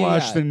more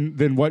blush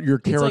than what your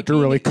character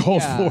really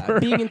called for.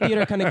 Being in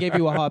theater kind of gave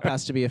you a hall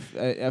pass to be a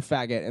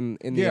faggot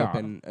in the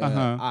open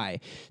eye.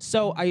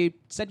 So I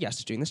said yes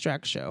to doing this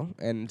drag show,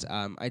 and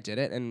I did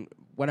it. And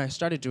when I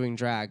started doing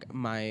drag,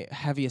 my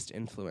heaviest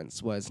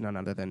influence was none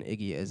other than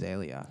Iggy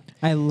Azalea.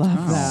 I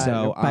love that.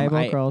 So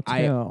Bible girl too.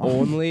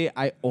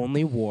 I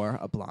only wore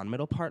a blonde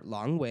middle part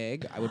long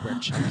wig. I would wear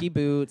chunky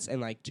boots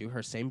and do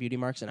her same beauty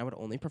marks, and I would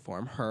only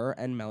perform her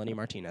and Melanie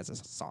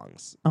Martinez's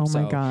songs. Oh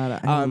my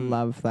God, I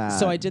love that.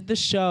 So I did the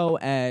show,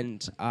 and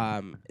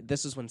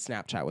this is when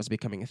Snapchat was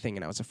becoming a thing,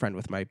 and I was a friend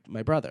with my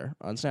brother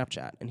on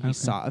Snapchat, and he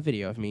saw a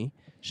video of me,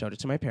 showed it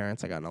to my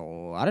parents. I got in a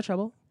lot of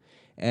trouble,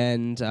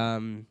 and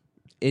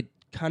it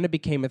kind of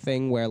became a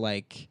thing where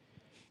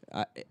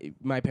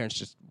my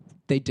parents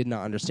they did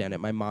not understand it.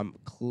 My mom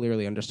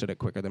clearly understood it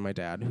quicker than my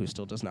dad, who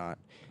still does not.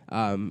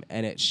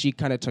 And she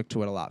kind of took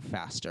to it a lot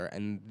faster.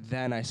 And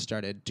then I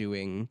started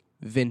doing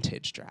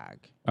vintage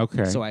drag.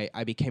 Okay. So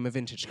I became a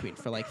vintage queen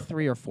for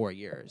 3 or 4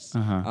 years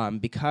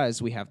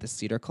because we have this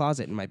cedar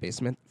closet in my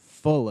basement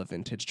full of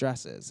vintage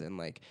dresses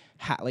and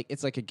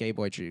it's like a gay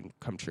boy dream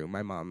come true.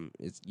 My mom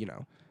is,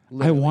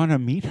 I want to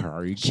meet her.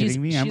 Are you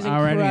kidding me? I'm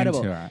already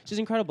into it. She's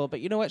incredible, but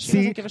you know what? She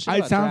doesn't give a shit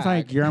about it sounds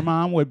drag. like your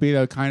mom would be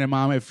the kind of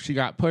mom, if she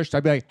got pushed,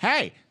 I'd be like,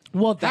 hey.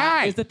 Well,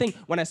 that is the thing.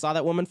 When I saw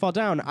that woman fall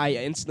down, I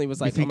instantly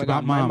was like, oh my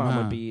God, my mom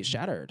would be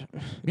shattered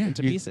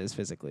into pieces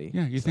physically.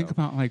 Yeah, you think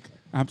about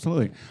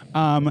absolutely.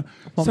 Well,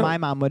 my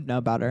mom would know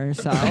better,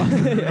 so I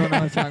don't know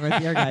what's wrong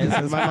with your guys.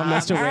 My mom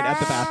has to wait at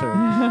the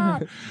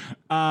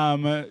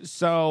bathroom.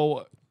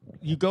 So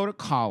you go to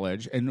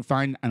college and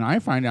I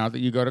find out that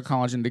you go to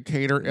college in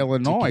Decatur,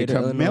 Illinois, to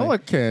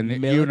Millikan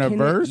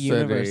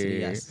University.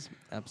 Yes,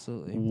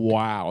 absolutely.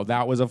 Wow,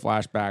 that was a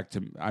flashback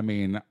to.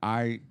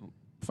 I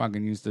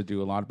fucking used to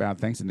do a lot of bad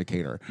things in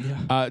Decatur.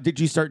 Yeah. Did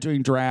you start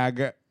doing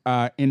drag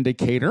in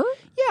Decatur?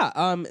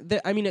 Yeah.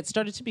 It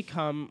started to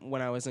become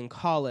when I was in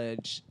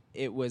college.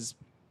 It was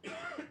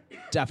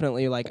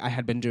definitely I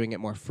had been doing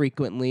it more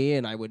frequently,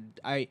 and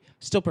I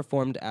still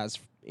performed as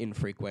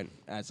infrequent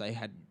as I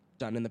had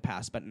done in the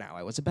past, but now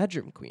I was a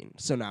bedroom queen.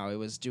 So now I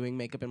was doing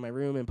makeup in my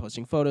room and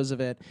posting photos of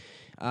it.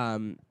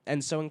 And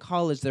so in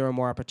college, there were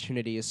more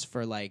opportunities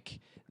for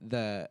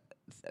the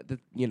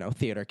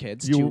theater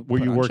kids. Were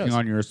you working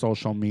on your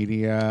social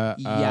media?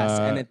 Yes,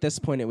 and at this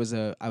point, I was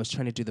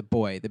trying to do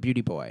the beauty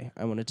boy.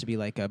 I wanted to be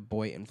a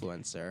boy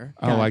influencer.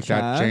 Oh, like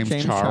that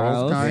James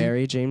Charles guy?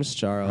 Very James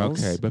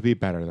Charles. Okay, but be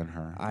better than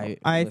her.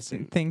 I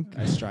think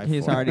I strive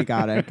he's for already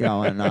got it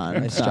going on.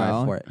 I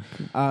strive for it.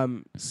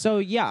 So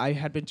yeah, I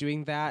had been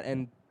doing that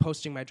and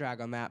posting my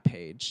drag on that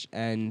page,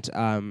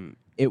 and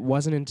it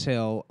wasn't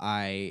until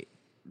I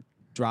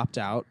dropped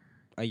out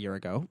a year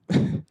ago.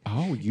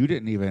 Oh, you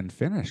didn't even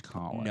finish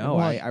college. No,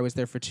 I was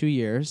there for 2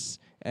 years,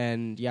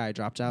 and I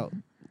dropped out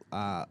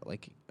a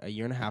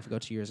year and a half ago,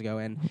 2 years ago.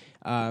 And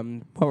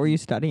what were you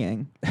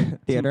studying?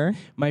 Theater?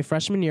 My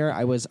freshman year,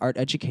 I was art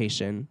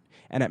education.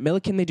 And at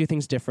Millikan, they do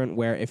things different,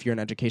 where if you're an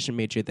education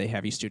major, they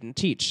have you student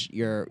teach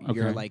your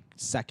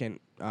second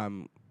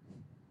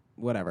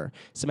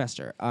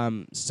semester.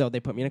 So they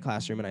put me in a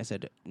classroom, and I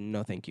said,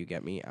 no, thank you,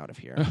 get me out of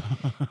here.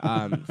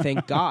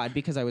 Thank God,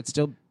 because I would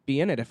still be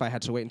in it if I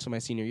had to wait until my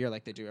senior year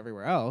like they do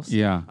everywhere else.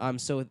 Yeah.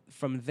 So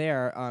from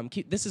there,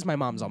 this is my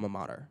mom's alma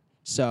mater.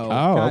 So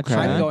okay.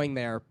 I'm going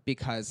there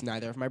because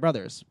neither of my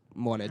brothers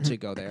wanted to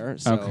go there.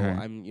 So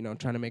I'm,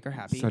 trying to make her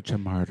happy. Such a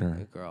martyr.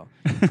 Good girl.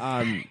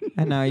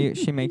 And now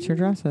she makes your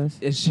dresses.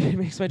 She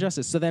makes my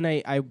dresses. So then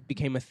I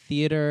became a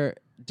theater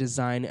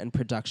design and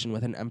production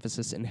with an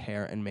emphasis in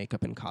hair and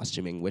makeup and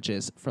costuming, which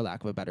is, for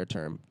lack of a better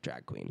term,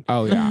 drag queen.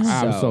 Oh, yeah,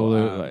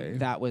 absolutely.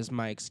 That was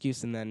my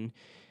excuse. And then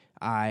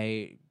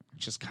I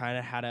just kind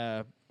of had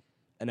an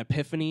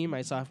epiphany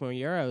my sophomore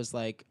year. I was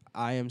like,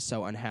 I am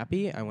so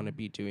unhappy. I want to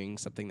be doing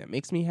something that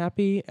makes me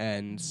happy.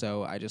 And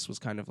so I just was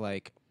kind of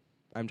like,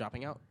 I'm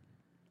dropping out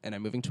and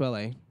I'm moving to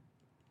LA.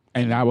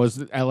 And LA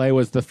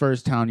was the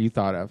first town you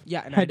thought of?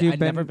 Yeah. And I'd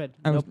never been.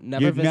 Nope,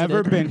 never You've visited.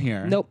 never been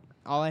here? Nope.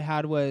 All I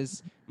had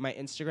was my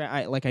Instagram.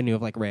 I knew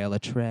of Rhea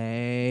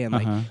Latre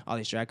and all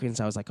these drag queens.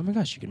 I was like, oh my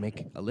gosh, you can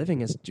make a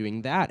living as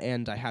doing that.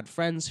 And I had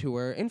friends who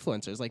were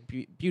influencers,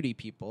 beauty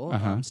people,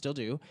 still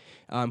do,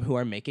 who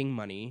are making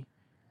money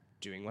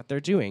doing what they're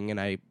doing. And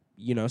I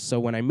so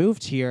when I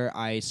moved here,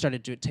 I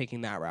started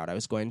taking that route. I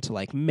was going to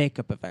like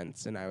makeup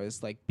events, and I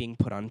was like being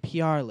put on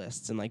PR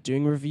lists and like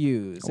doing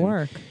reviews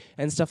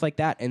and stuff like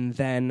that. And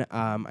then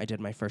I did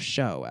my first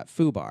show at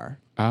FUBAR.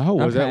 Oh,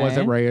 was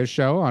it Rhea's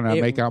show on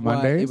Make Out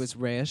Mondays? It was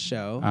Rhea's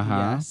show.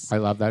 Yes, I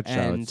love that show.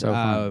 And it's so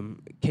fun.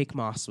 Cake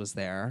Moss was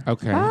there.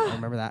 Okay, I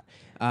remember that.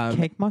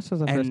 Cake Moss was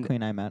the first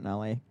queen I met in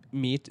LA.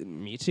 Me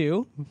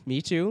too.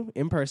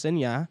 In person,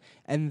 yeah.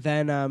 And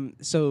then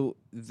so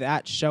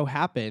that show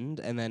happened,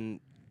 and then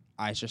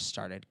I just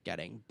started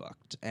getting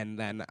booked. And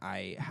then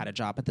I had a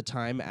job at the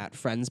time at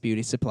Friends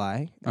Beauty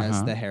Supply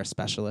as the hair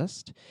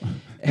specialist.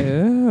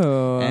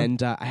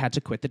 And I had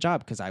to quit the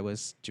job because I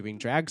was doing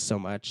drag so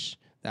much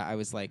that I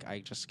was like, I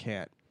just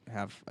can't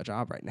have a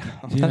job right now.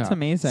 Yeah. That's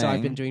amazing. So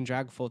I've been doing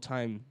drag full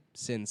time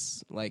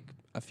since like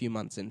a few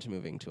months into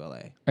moving to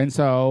LA. And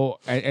so,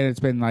 and it's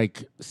been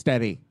like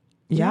steady.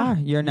 Yeah,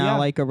 you're now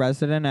like a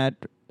resident at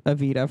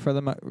Avita for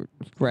the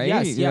right?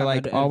 Yes, you're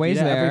like always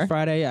Avita there. Every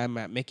Friday, I'm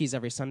at Mickey's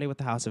every Sunday with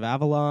the House of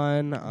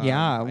Avalon.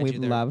 We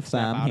love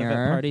them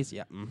here. Parties.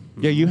 Yeah,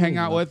 yeah. You hang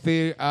out with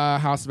the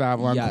House of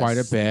Avalon quite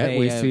a bit.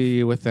 We see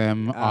you with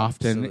them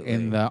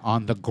often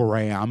on the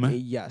gram.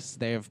 Yes,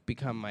 they have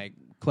become my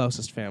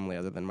closest family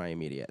other than my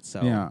immediate. So,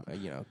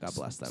 God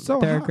bless them. So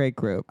they're a great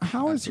group.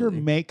 How has your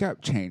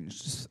makeup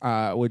changed,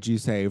 would you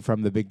say,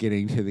 from the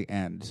beginning to the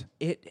end?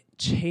 It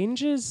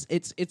changes.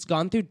 It's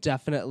gone through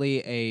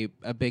definitely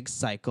a big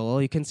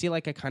cycle. You can see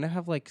like I kind of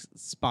have like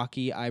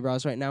Spocky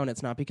eyebrows right now, and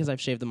it's not because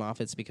I've shaved them off.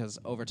 It's because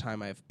over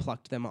time I've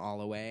plucked them all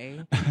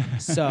away.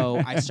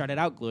 So I started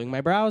out gluing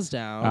my brows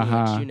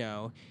down, which,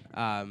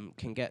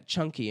 can get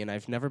chunky, and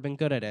I've never been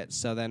good at it.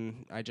 So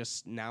then I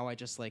just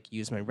like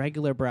use my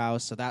regular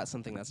brows. So that's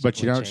something that's.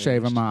 But you don't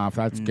shave them off.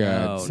 That's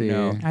good. See?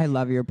 No. I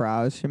love your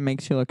brows. It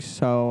makes you look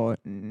so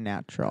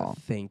natural.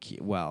 Thank you.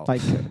 Well,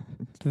 like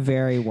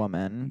very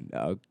woman.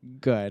 Oh,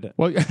 good.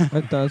 Well,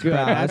 with those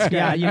brows. That's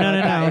yeah,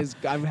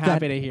 no. I'm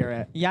happy to hear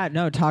it. Yeah,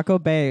 no. Taco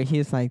Bay.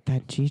 He's like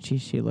that. Gigi,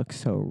 she looks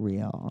so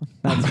real.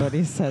 That's what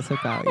he says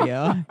about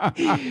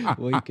you.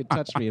 Well, you could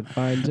touch me and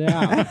find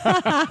out.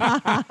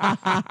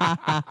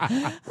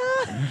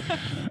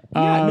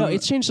 No,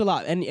 it's changed a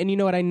lot, and you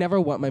know what? I never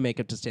want my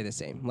makeup to stay the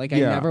same. Like I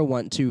never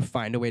want to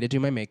find a way to do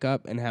my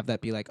makeup and have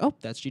that be like, oh,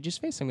 that's Gigi's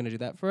face. I'm going to do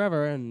that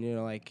forever,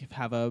 and like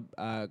have a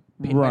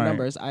paint my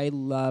numbers. I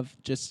love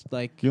just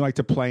like you like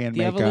to play in the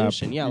makeup.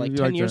 Evolution. Yeah, like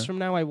 10 years from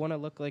now, I want to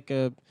look like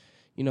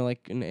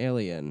like an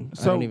alien.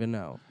 So, I don't even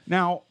know.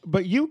 Now,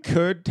 but you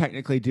could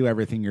technically do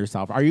everything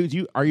yourself. Are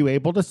you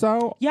able to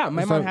sew? Yeah,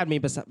 my mom had me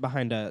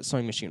behind a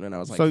sewing machine when I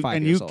was like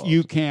 5 years old. And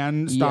you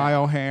can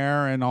style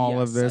hair and all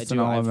of this and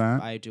all of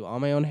that? I do all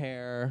my own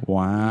hair.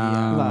 Wow.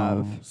 Yeah.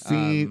 Love.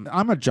 See,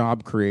 I'm a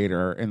job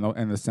creator in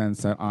the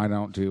sense that I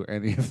don't do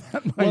any of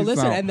that myself. Well,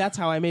 listen, and that's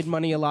how I made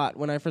money a lot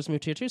when I first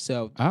moved here too.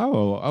 So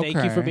okay.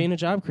 Thank you for being a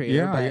job creator.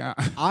 Yeah.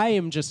 I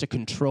am just a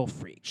control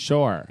freak.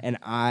 Sure. And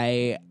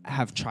I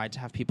have tried to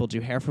have people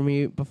do hair for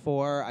me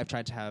before. I've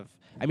tried to have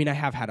I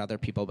have had other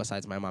people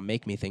besides my mom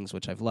make me things,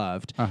 which I've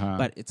loved.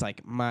 But it's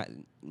like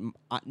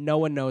no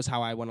one knows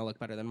how I want to look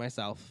better than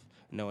myself.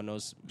 No one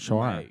knows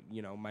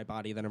my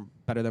body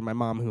better than my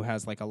mom, who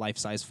has like a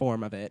life-size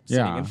form of it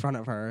sitting in front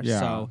of her. Yeah.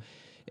 So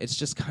it's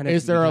just kind of.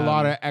 Is there a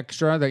lot of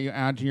extra that you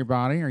add to your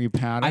body? Are you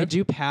padded? I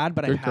do pad,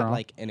 but I pad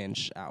like an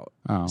inch out.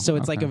 Oh, so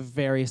it's like a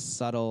very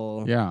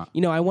subtle. Yeah.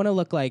 I want to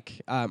look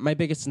like my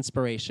biggest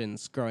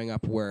inspirations growing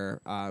up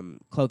were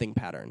clothing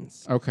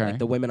patterns. Okay. Like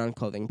the women on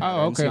clothing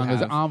patterns. Oh, okay. On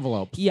those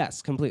envelopes.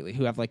 Yes, completely.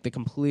 Who have like the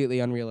completely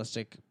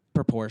unrealistic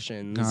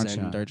proportions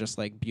and are just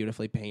like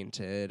beautifully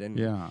painted and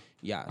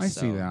I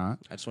see that.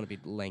 I just want to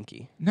be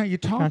lanky. No, you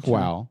talk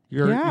well.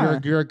 You're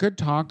a good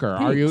talker.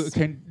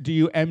 Thanks. Do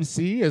you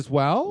MC as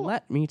well?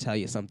 Let me tell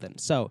you something.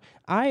 So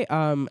I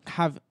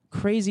have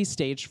crazy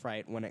stage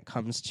fright when it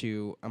comes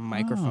to a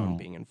microphone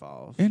being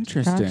involved.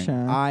 Interesting.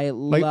 Gotcha. I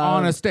like love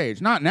on a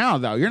stage. Not now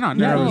though. You're not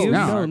nervous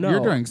now. No. You're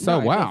doing so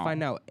well. You'll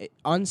find out.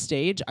 On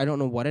stage, I don't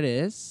know what it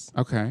is.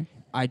 Okay.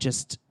 I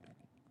just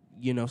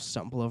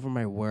stumble over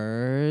my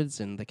words,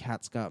 and the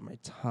cat's got my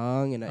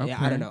tongue, and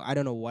I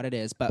don't know what it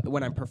is, but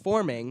when I'm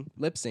performing,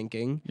 lip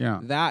syncing,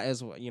 that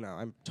is what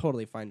I'm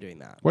totally fine doing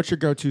that. What's your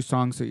go-to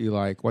songs that you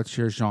like? What's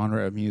your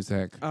genre of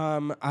music?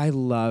 I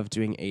love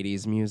doing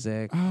 80s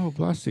music. Oh,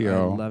 bless you.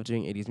 I love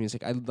doing 80s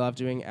music. I love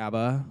doing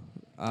ABBA.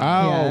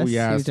 Yes.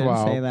 You did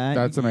say that.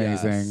 That's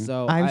amazing. Yes,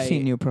 so I've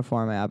seen you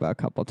perform ABBA a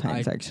couple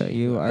times. Actually,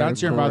 you are. That's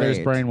your mother's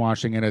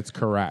brainwashing, and it's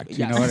correct.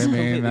 You know what I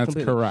mean? That's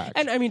correct.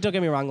 And I mean, don't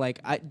get me wrong.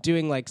 Like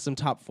doing like some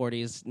top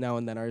 40s now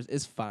and then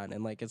is fun,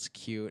 and like it's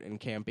cute and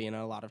campy. And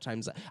a lot of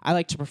times, I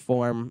like to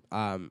perform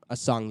a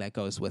song that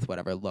goes with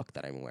whatever look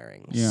that I'm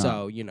wearing. Yeah.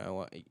 So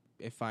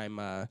if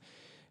I'm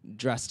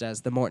dressed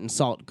as the Morton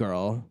Salt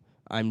girl,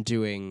 I'm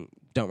doing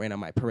Don't Rain on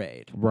My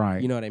Parade.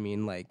 Right. You know what I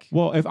mean? Like,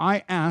 well, if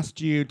I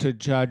asked you to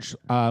judge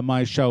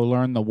my show,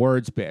 Learn the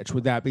Words, Bitch,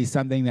 would that be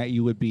something that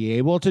you would be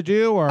able to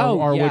do,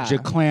 or would you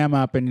clam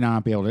up and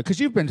not be able to?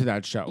 Because you've been to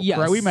that show, yes.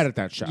 right? We met at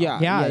that show.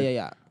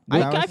 Yeah.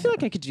 I feel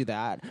like I could do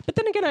that. But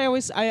then again, I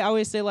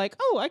always say like,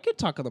 oh, I could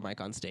talk on the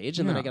mic on stage,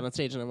 and then I get on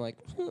stage and I'm like,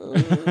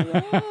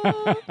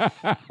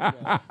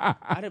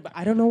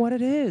 I don't know what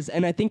it is,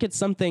 and I think it's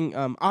something.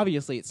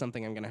 Obviously, it's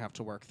something I'm going to have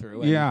to work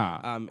through.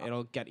 And,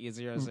 it'll get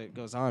easier as it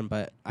goes on,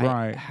 but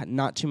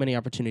not too many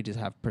opportunities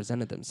have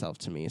presented themselves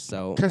to me.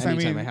 So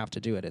anytime I have to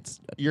do it, it's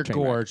you're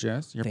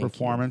gorgeous. Your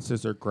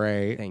performances are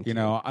great. Thank you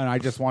know, and I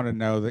just want to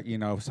know that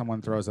if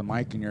someone throws a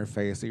mic in your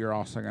face, that you're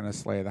also going to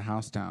slay the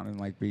house down and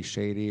like be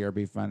shady or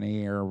be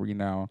funny or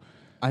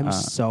I'm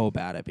so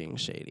bad at being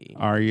shady.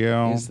 Are you?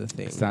 Is the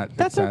thing.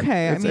 That's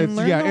okay. I mean,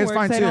 learn the words.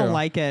 Fine I too. don't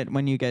like it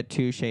when you get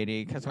too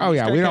shady. We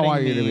don't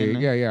want you to be.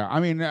 Yeah. I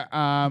mean,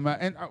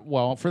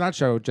 for that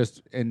show,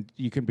 and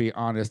you can be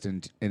honest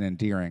and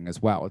endearing as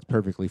well. It's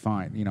perfectly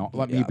fine.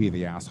 Let me be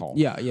the asshole.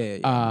 Yeah.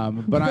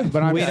 But I'm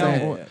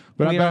saying,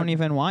 we don't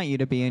even want you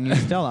to be, and you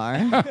still are.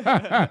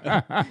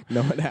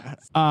 No one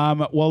has.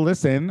 Well,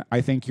 listen,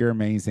 I think you're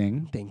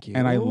amazing. Thank you.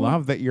 And I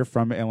love that you're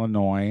from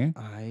Illinois.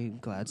 I'm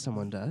glad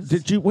someone does.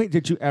 Did you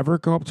ever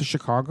go up to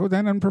Chicago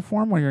then and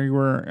perform when you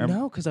were?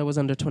 No, because I was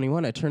under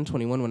 21. I turned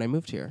 21 when I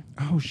moved here.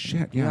 Oh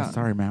shit! Yeah.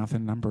 Sorry, math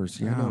and numbers.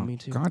 Yeah. I know, me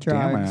too. God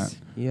damn it.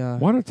 Yeah.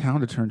 What a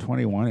town to turn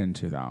 21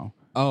 into, though.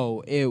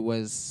 Oh, it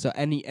was so.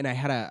 And I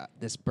had I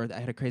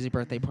had a crazy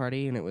birthday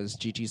party, and it was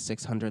Gigi's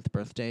 600th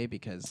birthday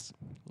because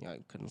I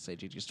couldn't say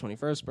Gigi's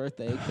 21st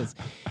birthday because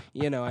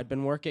I'd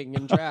been working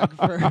in drag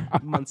for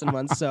months and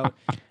months. So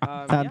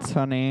that's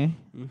funny.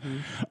 Mm-hmm.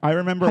 I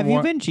remember. Have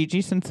you been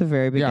Gigi since the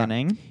very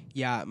beginning?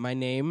 Yeah, my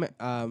name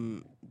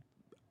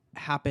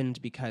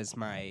happened because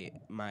my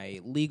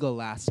legal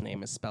last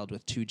name is spelled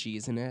with 2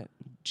 G's in it.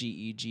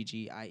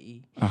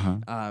 Geggie.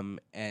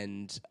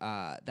 And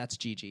that's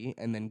Gigi.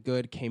 And then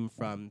Good came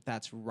from,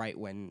 that's right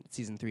when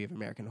season 3 of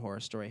American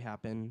Horror Story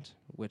happened,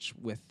 which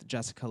with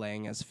Jessica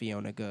Lange as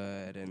Fiona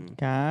Good. And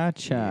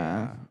gotcha.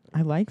 Yeah.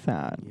 I like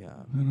that. Yeah.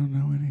 I don't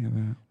know any of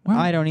that. Well,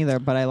 I don't either,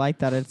 but I like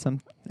that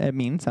it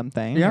means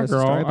something. Yeah,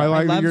 girl. I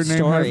like that your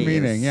name has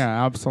meaning.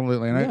 Yeah,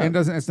 absolutely. And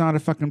it's not a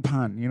fucking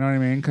pun. You know what I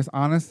mean? Because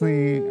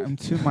honestly, I'm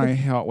to my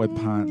hilt with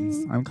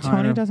puns.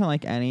 Tony doesn't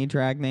like any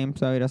drag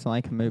names, though. He doesn't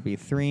like him to be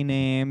 3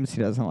 names.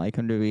 He doesn't like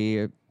him to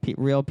be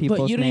real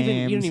people's names. But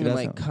you don't even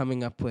like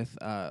coming up with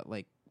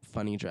like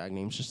funny drag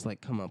names. Just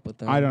like come up with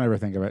them. I don't ever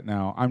think of it.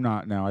 No, I'm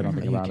not. No, I don't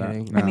think about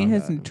it. No. I mean,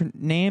 his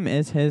name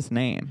is his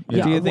name.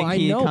 Yeah. Do you think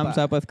he comes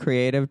up with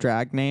creative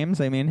drag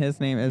names? I mean, his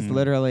name is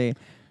literally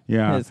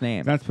his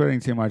name. That's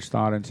putting too much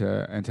thought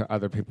into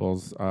other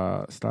people's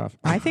stuff.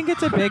 I think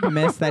it's a big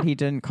miss that he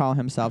didn't call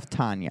himself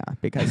Tanya,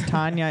 because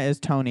Tanya is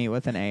Tony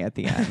with an A at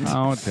the end.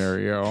 How dare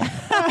you?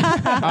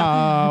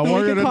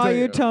 We're going to call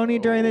you Tony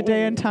during the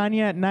day and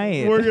Tanya at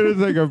night. We're going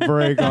to take a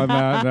break on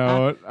that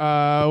note.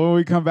 When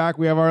we come back,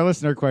 we have our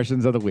listener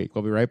questions of the week.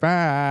 We'll be right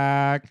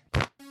back.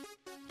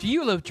 Do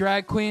you love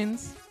drag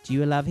queens? Do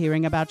you love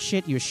hearing about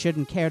shit you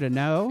shouldn't care to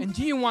know? And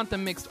do you want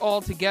them mixed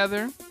all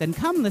together? Then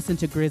come listen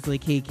to Grizzly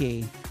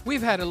Kiki.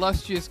 We've had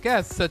illustrious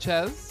guests such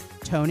as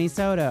Tony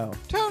Soto.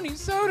 Tony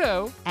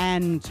Soto.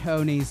 And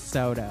Tony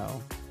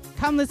Soto.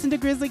 Come listen to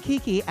Grizzly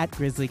Kiki at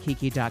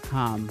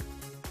grizzlykiki.com.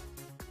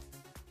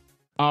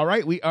 All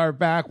right, we are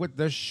back with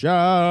the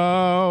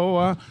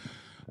show.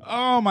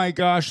 Oh my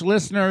gosh,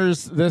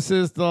 listeners, this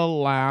is the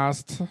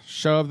last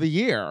show of the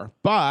year,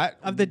 but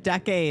of the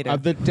decade.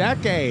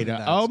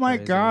 Oh my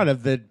God,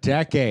 of the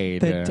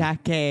decade. The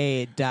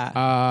decade.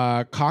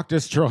 Cock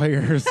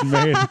Destroyers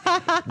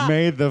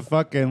made the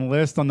fucking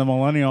list on the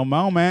Millennial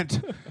Moment.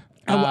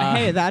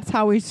 Hey, that's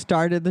how we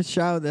started the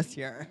show this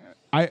year.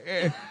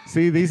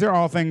 See, these are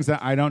all things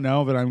that I don't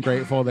know, but I'm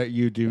grateful that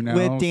you do know.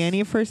 With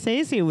Danny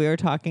Forsese, we were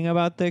talking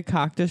about the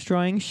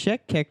cock-destroying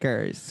shit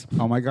kickers.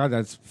 Oh my God,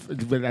 that's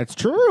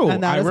true.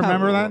 I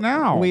remember that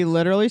now. We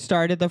literally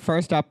started the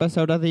first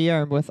episode of the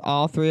year with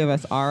all 3 of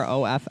us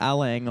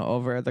ROFLing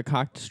over the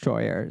cock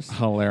destroyers.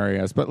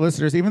 Hilarious. But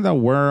listeners, even though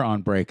we're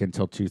on break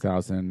until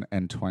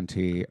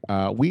 2020,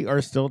 we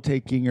are still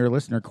taking your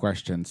listener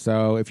questions.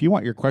 So if you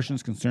want your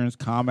questions, concerns,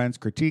 comments,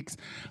 critiques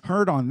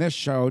heard on this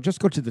show, just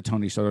go to the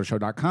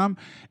TonySotoShow.com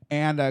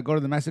and go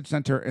to the message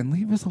center and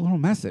leave us a little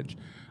message.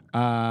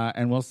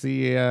 And we'll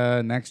see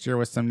you next year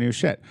with some new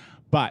shit.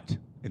 But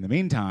in the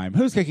meantime,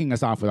 who's kicking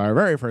us off with our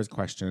very first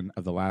question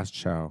of the last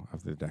show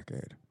of the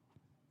decade?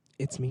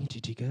 It's me,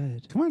 Gigi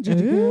Good. Come on,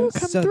 Gigi Good.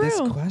 So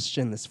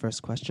this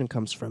first question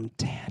comes from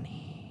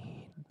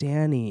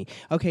Danny.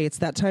 Okay, it's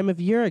that time of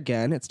year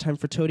again. It's time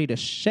for Tony to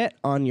shit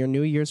on your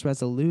New Year's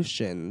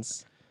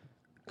resolutions.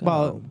 Go.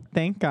 Well,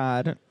 thank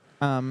God.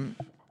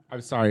 I'm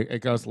sorry,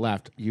 it goes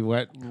left. You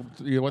went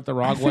the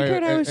wrong way. I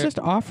figured I was just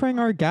offering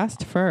our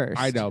guest first.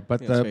 I know,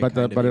 but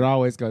it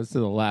always goes to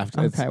the left.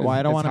 Okay, well,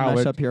 I don't want to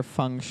mess up your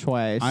feng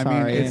shui. I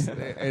sorry. mean,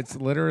 it's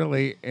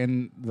literally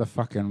in the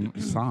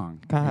fucking song.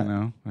 God. You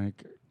know,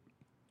 like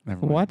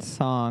Never mind. What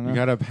song? You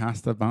gotta pass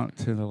the bump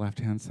to the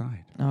left-hand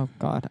side. Oh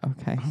God.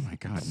 Okay. Oh my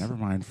God. Never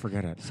mind.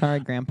 Forget it. Sorry,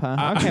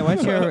 Grandpa. Okay.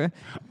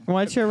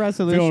 What's your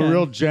resolution? Feeling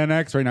real Gen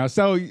X right now.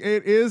 So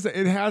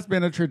it has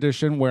been a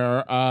tradition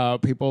where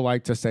people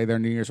like to say their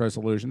New Year's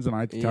resolutions, and I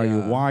have to tell you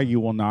why you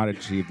will not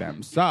achieve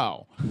them.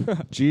 So,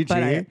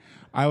 Gigi,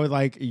 I would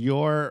like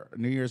your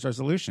New Year's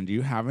resolution. Do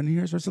you have a New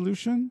Year's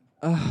resolution?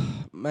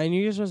 My New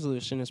Year's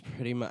resolution is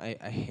pretty much.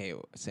 I hate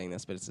saying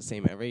this, but it's the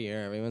same every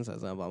year. Everyone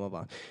says that, blah blah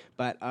blah.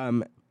 But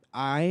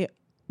I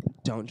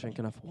don't drink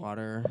enough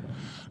water.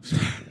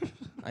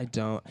 I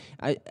don't.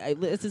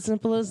 It's as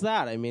simple as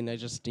that. I mean, I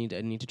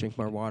need to drink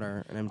more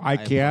water, and I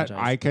can't.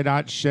 I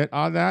cannot shit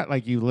on that.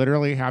 Like, you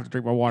literally have to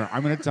drink more water.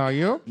 I'm going to tell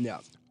you. Yeah.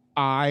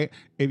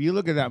 If you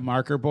look at that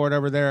marker board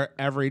over there,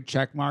 every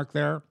check mark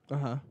there.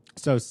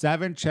 So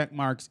 7 check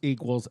marks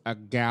equals a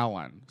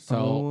gallon.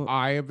 So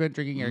I have been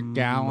drinking a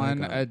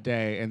gallon a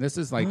day, and this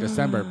is like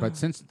December, but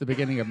since the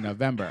beginning of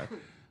November.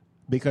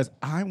 Because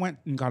I went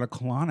and got a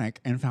colonic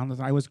and found that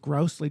I was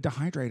grossly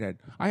dehydrated.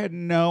 I had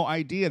no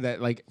idea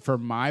that, like, for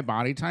my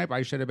body type,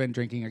 I should have been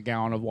drinking a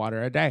gallon of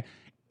water a day.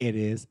 It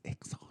is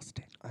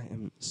exhausting. I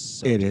am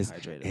so It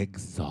dehydrated. is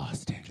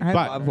exhausting. I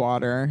love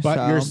water.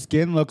 But your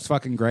skin looks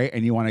fucking great,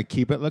 and you want to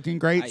keep it looking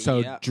great,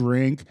 so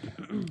drink.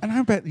 And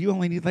I bet you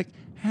only need like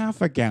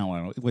half a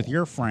gallon with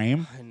your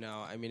frame. I know.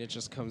 I mean, it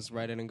just comes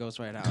right in and goes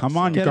right out. Come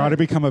on, you got to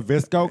become a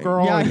Visco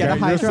girl. Yeah, and get a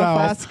hydro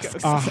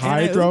flask. A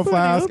hydro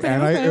flask,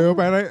 and I oop.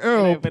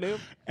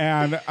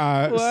 And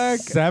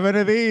 7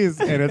 of these,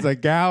 and it's a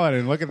gallon.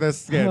 And look at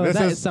this skin.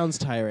 That sounds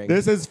tiring.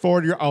 This is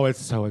 40. Oh,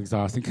 it's so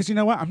exhausting. Because you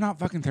know what? I'm not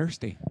fucking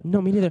thirsty. No,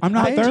 me neither. I'm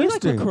not thirsty. Do you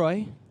like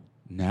LaCroix?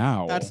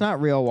 No. That's not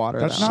real water.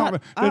 That's though.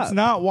 That's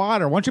not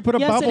water. Once you put a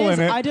bubble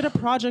in it. I did a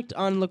project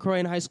on LaCroix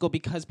in high school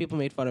because people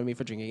made fun of me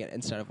for drinking it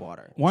instead of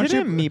water.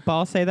 Didn't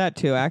Meatball say that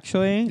too,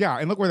 actually? Yeah,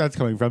 and look where that's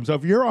coming from. So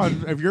if you're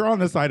on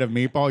the side of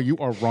Meatball, you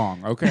are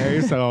wrong,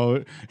 okay?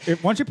 So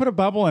once you put a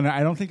bubble in it,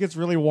 I don't think it's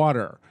really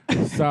water.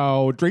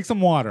 So drink some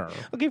water.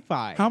 Okay,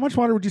 fine. How much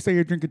water would you say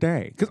you drink a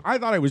day? Because I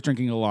thought I was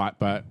drinking a lot,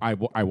 but I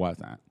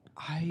wasn't.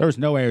 There was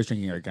no way I was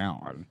drinking a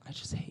gallon. I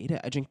just hate it.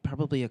 I drink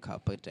probably a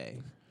cup a day.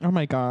 Oh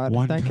my God.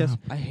 One cup.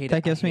 I hate it.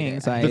 That gives me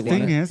anxiety. The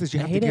thing is you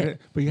have to get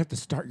it, but you have to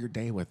start your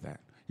day with it.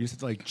 You just have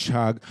to like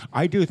chug.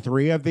 I do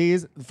 3 of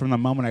these from the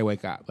moment I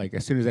wake up. Like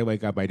as soon as I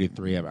wake up, I do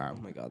 3 of them.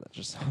 Oh my God, that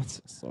just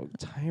sounds so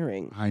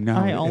tiring. I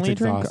know. It's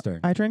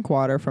exhausting. I drink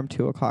water from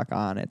 2 o'clock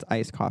on. It's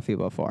iced coffee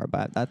before,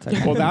 but that's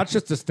okay. Well, that's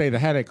just to stay the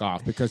headache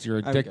off because you're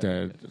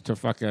addicted to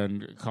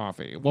fucking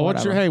coffee. Well,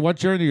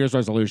 what's your New Year's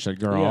resolution,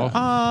 girl?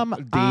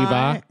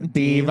 Yeah.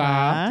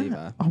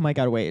 Diva. Oh my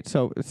God, wait.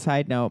 So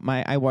side note,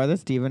 I wore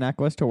this diva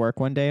necklace to work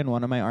one day, and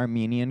one of my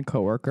Armenian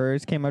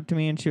coworkers came up to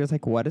me and she was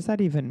like, "What does that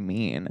even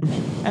mean?"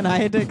 And I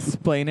had to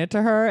explain it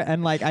to her,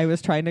 and like I was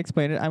trying to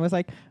explain it. I was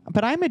like,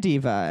 "But I'm a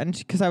diva," and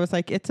because I was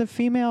like, "It's a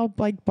female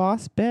like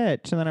boss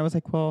bitch," and then I was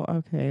like, "Well,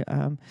 okay."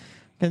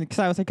 Because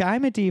I was like,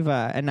 I'm a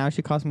diva, and now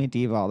she calls me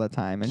diva all the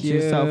time, and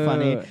she's so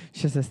funny.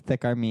 She has this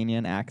thick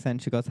Armenian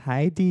accent. She goes,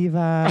 "Hi,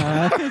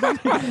 diva."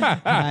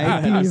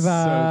 Hi, diva.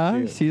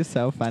 So she's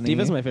so funny.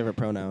 Diva's my favorite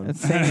pronoun.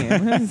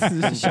 Same.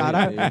 shout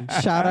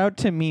out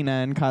to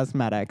Mina in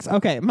cosmetics.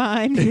 Okay,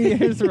 my New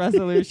Year's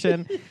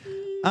resolution.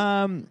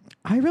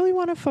 I really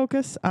want to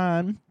focus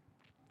on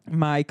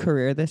my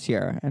career this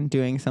year and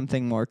doing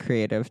something more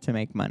creative to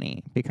make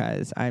money,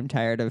 because I'm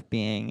tired of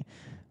being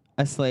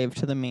a slave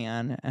to the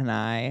man, and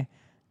I'm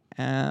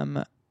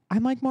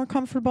like more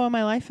comfortable in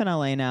my life in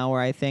LA now,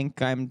 where I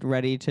think I'm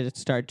ready to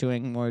start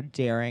doing more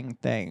daring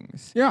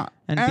things. Yeah.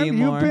 And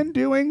you've been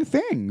doing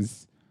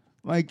things.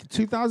 Like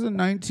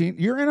 2019,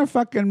 you're in a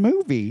fucking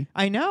movie.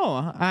 I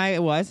know. I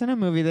was in a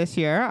movie this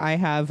year. I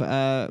have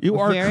You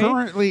are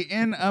currently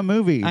in a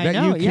movie that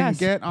you can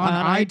get on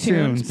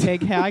iTunes.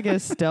 Pig Hag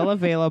is still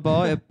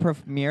available. It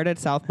premiered at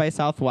South by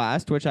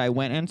Southwest, which I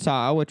went and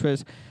saw, which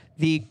was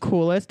the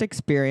coolest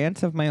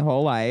experience of my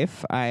whole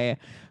life.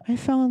 I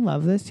fell in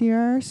love this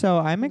year, so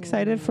I'm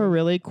excited for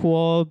really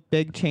cool,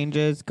 big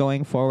changes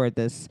going forward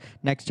this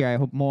next year. I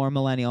hope more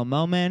millennial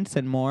moments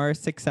and more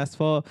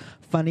successful,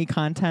 funny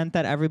content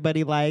that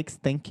everybody likes.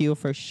 Thank you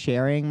for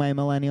sharing my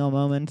millennial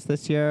moments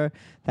this year.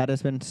 That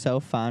has been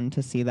so fun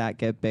to see that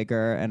get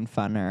bigger and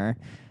funner.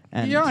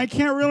 And yeah, I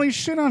can't really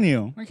shit on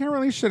you. I can't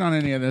really shit on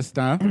any of this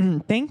stuff.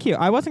 Thank you.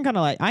 I wasn't going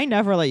to I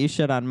never let you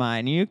shit on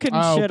mine. You can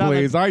shit on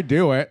please, I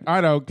do it. I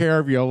don't care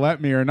if you'll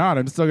let me or not.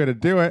 I'm still going to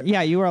do it.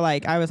 Yeah, you were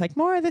like, I was like,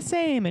 more of the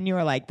same. And you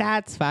were like,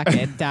 that's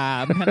fucking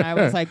dumb. And I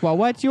was like, well,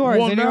 what's yours?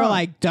 Well, and you were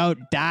like,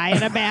 don't die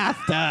in a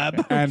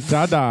bathtub. And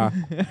ta-da.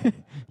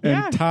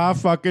 And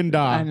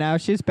ta-fucking-da. And now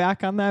she's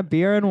back on that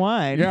beer and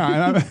wine.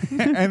 Yeah,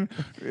 and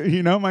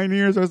you know, my New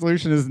Year's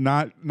resolution is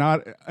not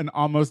an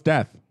almost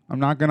death. I'm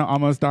not going to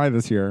almost die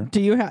this year.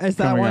 Do you is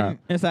that one?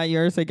 Is that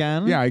yours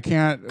again? Yeah, I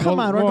can't. Come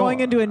on, we're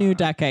going into a new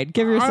decade.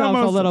 Give yourself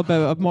a little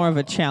bit of more of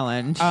a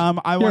challenge.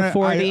 You're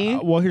 40.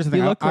 Well, here's the thing.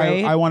 You look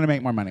great. I want to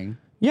make more money.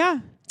 Yeah.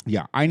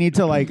 Yeah, I need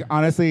to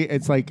honestly,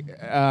 it's like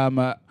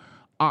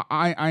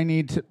I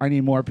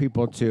need more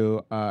people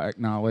to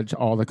acknowledge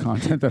all the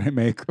content that I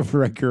make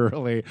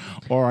regularly,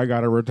 or I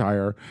gotta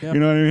retire. Yep. You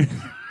know what I mean?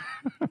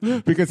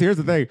 Because here's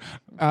the thing,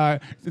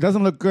 it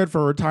doesn't look good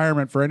for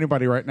retirement for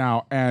anybody right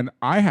now, and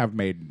I have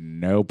made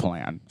no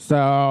plan.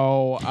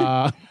 So,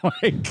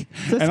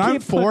 and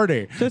I'm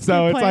 40, just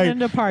so keep it's planning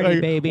to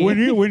party, baby.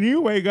 When you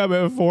wake up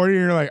at 40,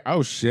 you're like,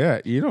 oh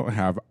shit, you don't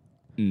have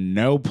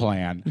no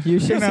plan. You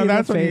should see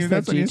that's the face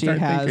that when you Gigi start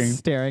has thinking.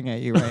 staring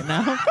at you right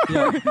now.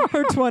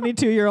 Her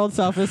 22-year-old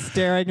self is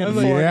staring at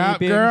 40. Yeah,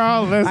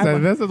 girl,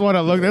 listen, this is what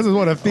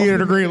a theater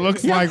degree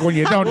looks like when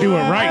you don't do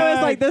it right. I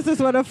was like, this is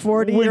what a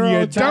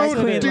 40-year-old drag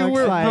queen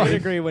looks like.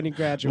 Degree when you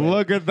graduate.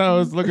 Look at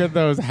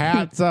those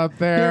hats up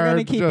there. You're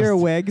going to keep your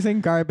wigs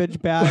and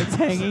garbage bags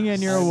hanging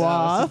in your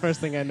wall. That's the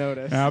first thing I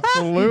noticed.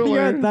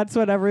 Absolutely. That's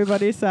what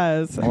everybody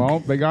says. Well,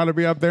 they got to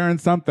be up there in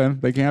something.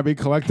 They can't be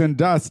collecting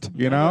dust,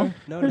 you know?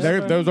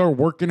 Those are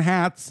working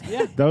hats.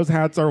 Yeah. Those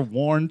hats are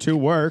worn to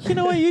work. You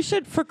know what? You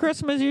should, for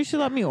Christmas, you should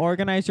let me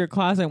organize your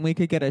closet and we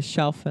could get a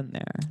shelf in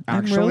there.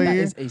 Actually,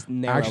 that is a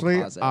narrow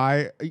closet.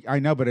 I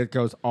know, but it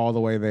goes all the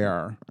way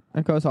there.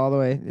 It goes all the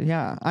way.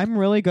 Yeah. I'm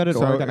really good at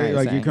organizing.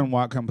 Like you can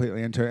walk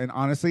completely into it. And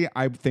honestly,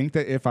 I think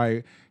that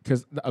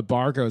because a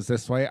bar goes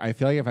this way, I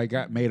feel like if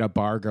I made a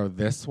bar go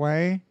this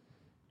way,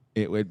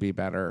 it would be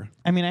better.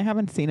 I mean, I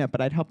haven't seen it, but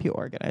I'd help you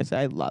organize it.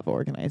 I love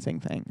organizing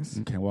things.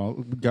 Okay, well,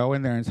 go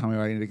in there and tell me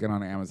what I need to get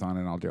on Amazon,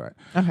 and I'll do it.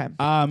 Okay.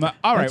 All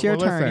right. It's your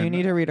turn. Listen. You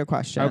need to read a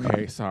question.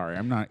 Okay, sorry.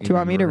 I'm not. Do you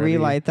want me to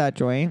relight that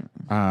joint?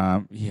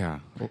 Yeah,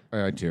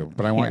 I do.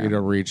 But I want you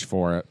to reach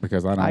for it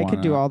because I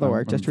could do all the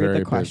work. Just read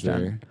the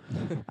question.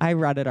 Busy. I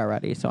read it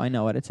already, so I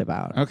know what it's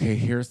about. Okay,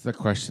 here's the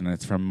question.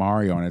 It's from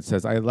Mario, and it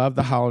says, I love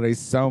the holidays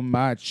so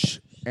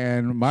much,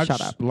 and much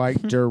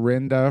like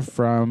Dorinda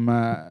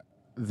from...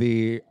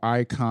 the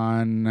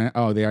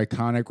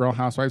iconic Real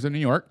Housewives of New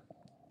York,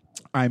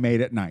 I made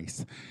it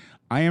nice.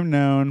 I am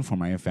known for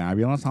my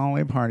fabulous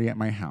holiday party at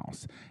my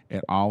house.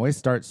 It always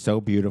starts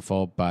so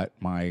beautiful, but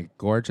my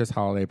gorgeous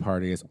holiday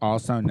party is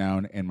also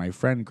known in my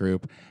friend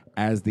group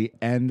as the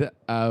end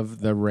of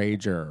the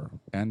year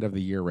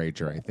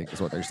rager, I think is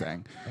what they're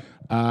saying,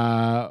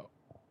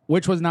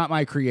 which was not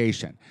my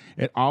creation.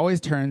 It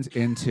always turns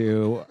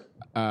into...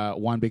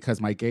 one, because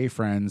my gay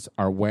friends that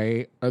are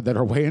way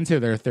into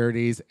their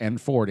 30s and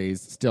 40s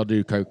still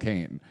do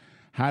cocaine.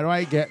 How do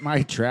I get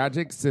my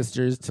tragic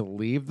sisters to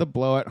leave the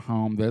blow at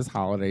home this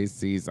holiday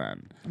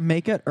season?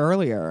 Make it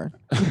earlier.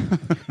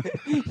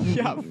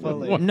 Yeah,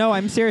 fully. No,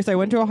 I'm serious. I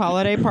went to a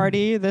holiday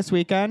party this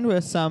weekend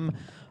with some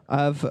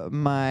of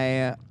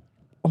my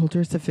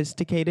older,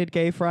 sophisticated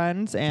gay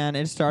friends, and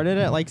it started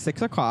at like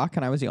 6 o'clock,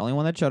 and I was the only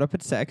one that showed up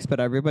at 6, but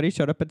everybody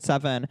showed up at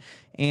 7,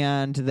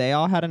 and they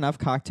all had enough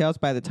cocktails.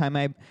 By the time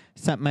I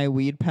sent my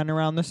weed pen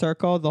around the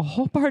circle, the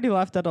whole party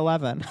left at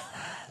 11.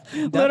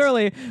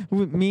 Literally,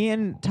 me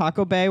and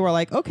Taco Bay were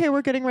like, okay,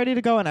 we're getting ready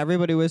to go, and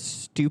everybody was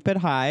stupid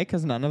high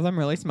because none of them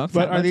really smoked.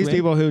 But are these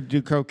people who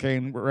do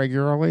cocaine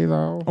regularly,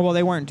 though? Well,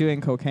 they weren't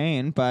doing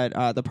cocaine,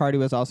 but the party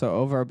was also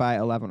over by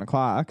 11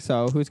 o'clock,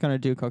 so who's going to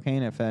do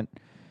cocaine if it...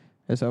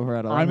 It's over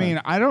at 11. I mean,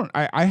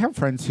 I have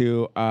friends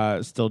who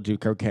still do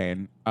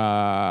cocaine,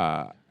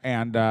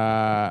 and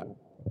I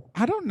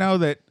don't know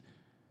that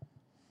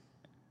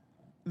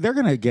they're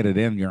gonna get it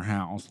in your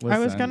house. Listen, I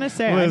was gonna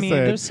say, listen, I mean,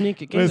 they're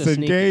sneaky.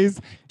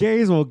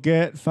 Gays will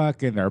get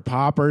fucking their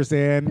poppers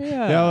in.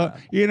 Yeah,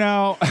 you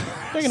know,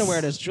 they're gonna wear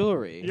it as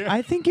jewelry. Yeah.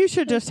 I think you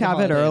should just have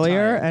it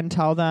earlier and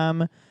tell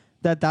them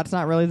that that's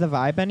not really the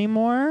vibe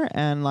anymore.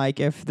 And like,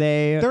 if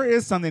there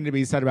is something to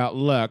be said about,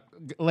 look,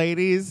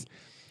 ladies,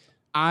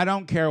 I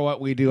don't care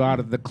what we do out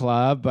of the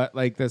club, but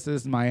like, this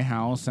is my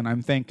house, and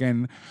I'm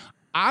thinking,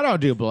 I don't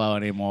do blow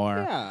anymore.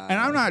 Yeah. And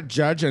I'm not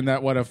judging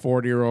that what a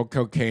 40-year-old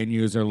cocaine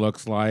user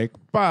looks like,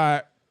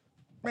 but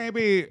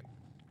maybe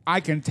I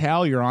can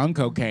tell you're on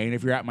cocaine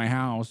if you're at my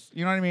house.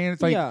 You know what I mean?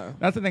 It's like,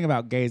 that's the thing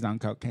about gays on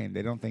cocaine.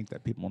 They don't think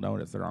that people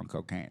notice they're on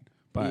cocaine.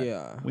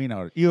 But we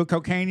know it. You a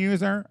cocaine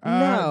user?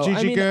 No.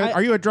 Gigi Good?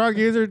 Are you a drug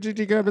user,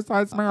 Gigi Good,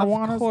 besides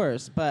marijuana? Of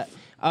course, but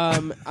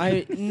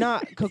I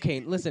not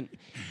cocaine. Listen,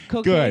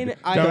 cocaine. Good.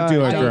 Don't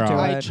do it, girl.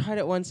 I tried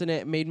it once and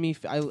it made me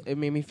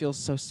feel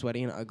so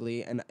sweaty and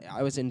ugly. And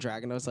I was in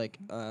drag and I was like,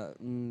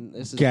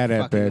 this is get it,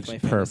 fucking with bitch. my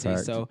fantasy.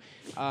 Perfect. So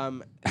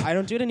I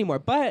don't do it anymore.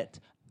 But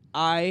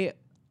I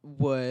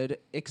would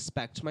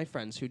expect my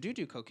friends who do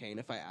cocaine,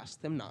 if I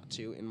asked them not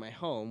to in my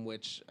home,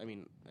 which I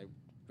mean, I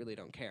really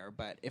don't care,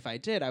 but if I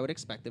did, I would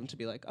expect them to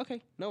be like,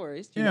 okay, no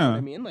worries. Do you know what I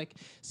mean? Like,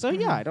 so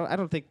I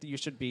don't think that you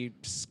should be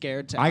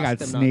scared to. I got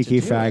sneaky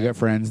faggot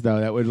friends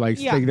though that would like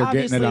think they're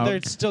getting it out.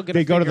 They're still gonna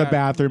they go to the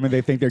bathroom and they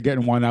think they're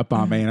getting one up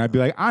on me, and I'd be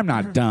like, I'm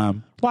not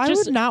dumb. Well, I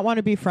would not want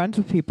to be friends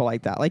with people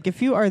like that. Like,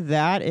 if you are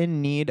that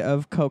in need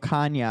of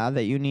cocaine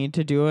that you need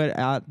to do it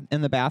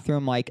in the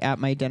bathroom, like at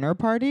my dinner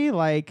party,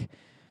 like,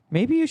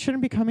 maybe you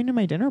shouldn't be coming to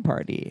my dinner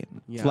party.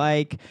 Yeah.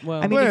 Like,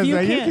 well, I mean, listen,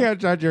 if you can't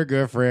judge your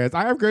good friends.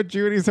 I have good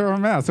Judies who are a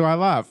mess, who I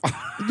love.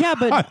 Yeah,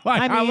 but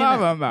I love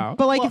them though.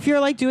 But like, if you're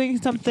like doing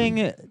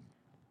something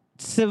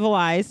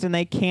civilized and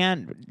they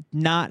can't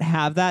not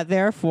have that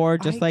there for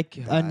just I like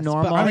guess, a but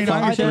normal I mean,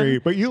 I function. agree,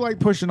 but you like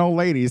pushing old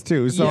ladies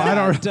too, so Yeah, I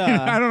don't. duh.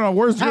 I don't know.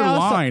 Where's your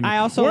line? I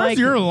also Where's like-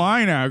 your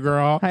line at,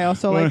 girl? I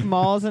also like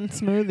malls and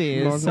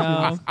smoothies. So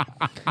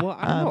Well,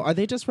 I don't know. Are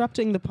they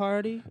disrupting the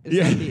party? Is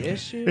Yeah. that the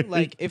issue?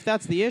 Like, if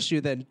that's the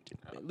issue, then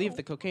leave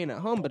the cocaine at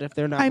home. But if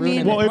they're not, I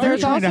mean, ruining Well, the if you're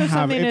there's trying party, to also have-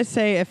 something if- to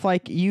say if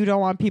like you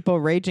don't want people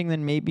raging,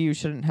 then maybe you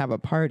shouldn't have a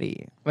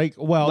party. Like,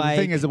 well, Like-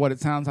 the thing is, what it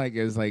sounds like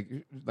is like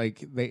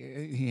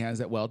he has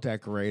it well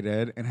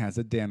decorated and has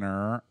a dinner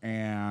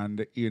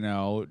and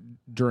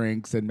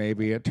drinks, and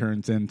maybe it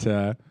turns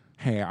into,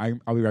 hey,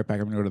 I'll be right back.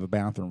 I'm gonna go to the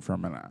bathroom for a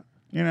minute.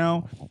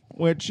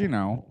 Which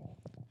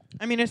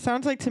I mean, it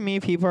sounds like to me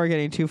people are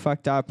getting too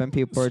fucked up and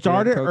people are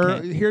start it doing early.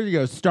 cocaine. Here you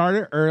go. Start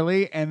it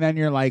early, and then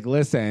you're like,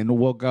 listen,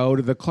 we'll go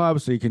to the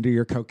club so you can do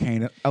your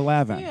cocaine at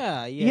 11.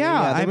 Yeah, The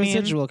I mean-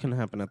 residual can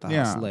happen at the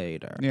Yeah. house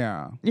later.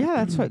 Yeah. Yeah,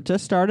 that's what.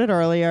 Just start it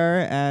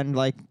earlier and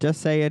like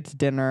just say it's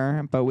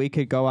dinner, but we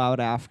could go out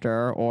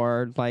after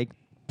or like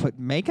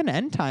make an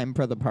end time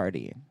for the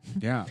party.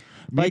 Yeah.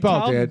 Like,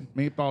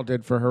 Meatball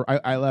did for her.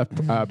 I left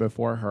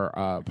before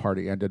her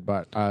party ended,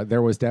 but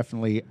there was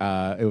definitely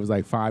it was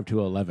like 5 to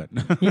 11.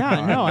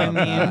 Yeah, no, I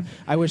mean,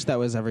 I wish that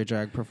was every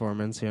drag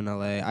performance here in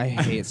LA. I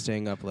hate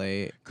staying up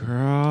late.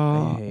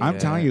 Girl, I hate I'm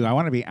telling it. you, I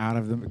want to be out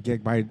of the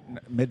gig by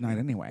midnight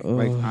anyway.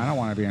 Like, I don't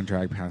want to be on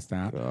drag past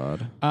that.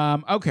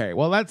 God. Okay,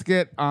 well, let's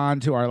get on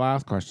to our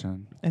last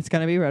question. it's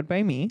gonna be read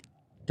by me.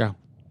 Go.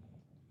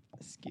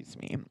 Excuse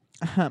me.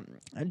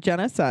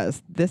 Jenna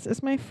says, "This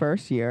is my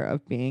first year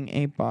of being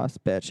a boss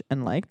bitch,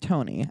 and like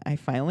Tony, I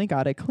finally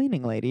got a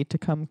cleaning lady to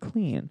come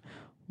clean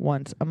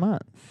once a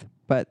month.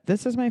 But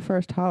this is my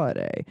first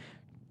holiday.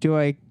 Do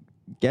I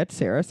get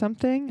Sarah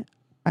something?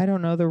 I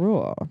don't know the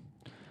rule."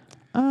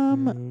 How I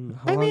long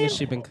mean- has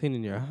she been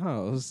cleaning your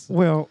house?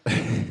 Well,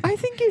 I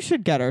think you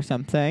should get her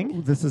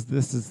something. this is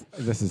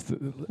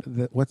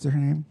the what's her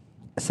name?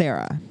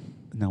 Sarah.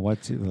 No,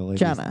 what's the lady?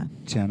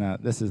 Jenna.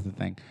 This is the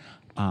thing.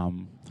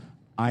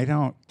 I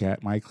don't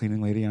get my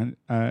cleaning lady on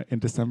in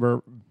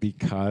December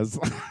because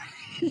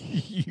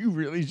you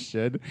really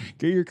should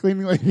get your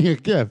cleaning lady a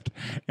gift,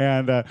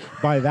 and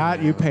by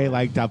that you pay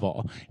like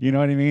double. You know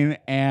what I mean?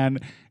 And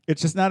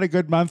it's just not a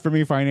good month for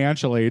me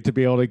financially to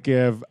be able to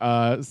give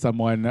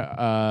someone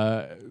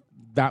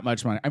that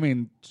much money. I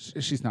mean,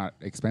 she's not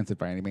expensive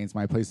by any means.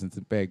 My place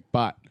isn't big,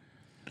 but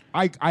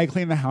I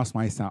clean the house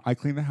myself. I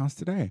cleaned the house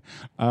today.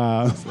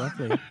 It's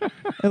lovely.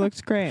 It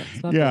looks great.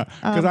 Yeah,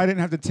 because I didn't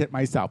have to tip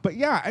myself. But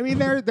yeah, I mean,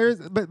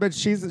 but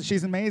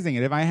she's amazing.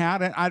 And if I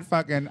had it,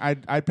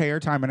 I'd pay her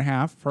time and a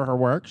half for her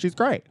work. She's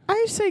great.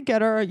 I say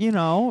get her, get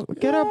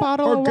her a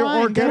bottle Or of get,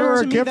 wine. or get her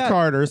a to me gift that-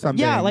 card or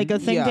something. Yeah, like a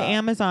thing to Yeah.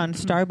 Amazon,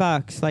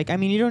 Starbucks. Like, I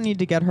mean, you don't need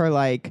to get her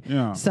like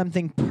Yeah.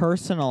 something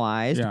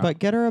personalized, Yeah. but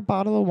get her a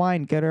bottle of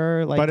wine. Get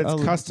her like. But it's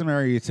a,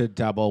 customary to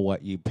double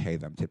what you pay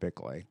them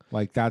typically.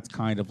 Like that's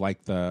kind of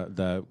like the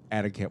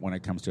etiquette when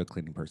it comes to a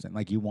cleaning person.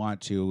 Like you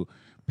want to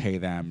pay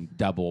them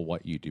double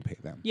what you do pay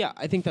them. Yeah,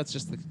 I think that's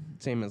just the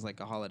same as like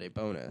a holiday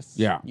bonus.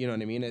 Yeah. You know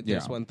what I mean? There's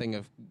Yeah. one thing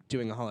of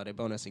doing a holiday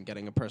bonus and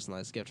getting a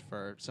personalized gift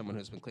for someone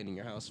who's been cleaning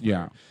your house for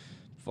Yeah.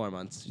 4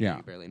 months. Yeah.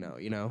 You barely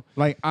know,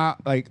 Like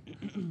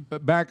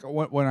back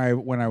when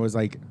I was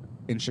like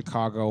in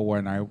Chicago,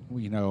 when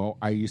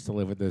I used to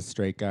live with this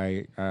straight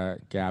guy,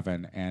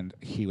 Gavin, and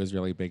he was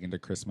really big into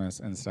Christmas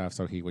and stuff,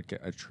 so he would get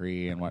a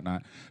tree and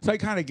whatnot. So I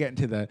kind of get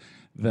into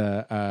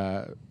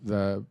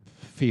the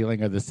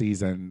feeling of the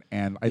season,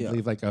 and I'd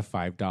leave like a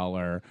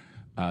 $5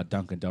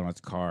 Dunkin'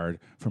 Donuts card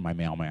for my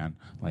mailman,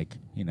 like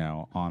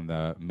on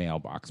the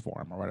mailbox for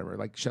him or whatever,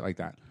 like shit like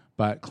that.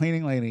 But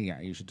cleaning lady, yeah,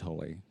 you should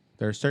totally.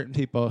 There are certain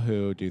people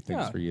who do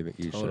things for you that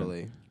you should.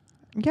 Totally.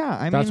 yeah,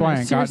 I That's mean, why I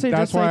ain't got. seriously,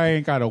 That's just why I like,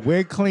 ain't got a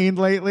wig cleaned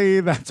lately.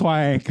 That's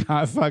why I ain't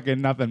got fucking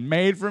nothing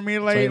made for me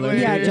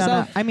lately. yeah,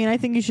 yourself. Jenna. I mean, I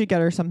think you should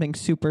get her something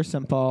super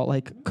simple,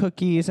 like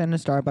cookies and a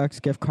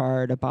Starbucks gift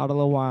card, a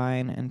bottle of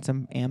wine, and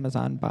some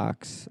Amazon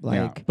box. Yeah.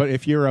 Like, But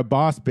if you're a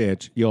boss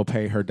bitch, you'll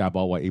pay her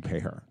double what you pay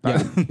her.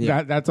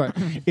 Yeah. That's what.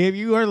 If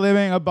you are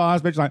living a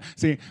boss bitch life,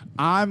 see,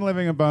 I'm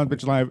living a boss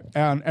bitch life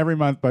every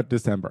month but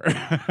December.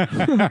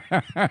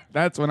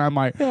 That's when I'm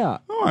like, Yeah.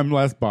 oh, I'm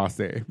less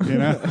bossy.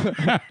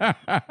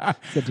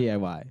 It's a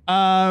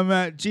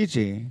DIY.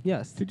 Gigi.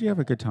 Yes. Did you have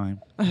a good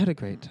time? I had a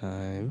great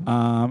time.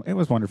 It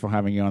was wonderful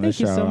having you on the Thank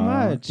you show. so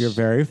much. You're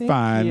very Thank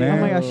fun. you. oh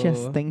my gosh,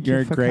 yes, thank you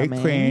You're a for great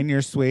coming. queen.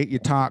 You're sweet. You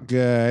talk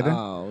good.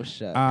 Oh,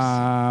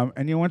 shucks.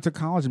 And you went to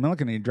college in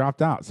Milliken and you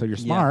dropped out. So you're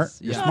smart.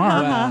 Yes. You're Yeah.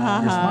 smart.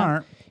 You're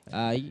smart.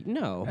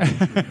 No.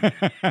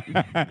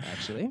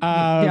 Actually.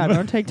 Yeah,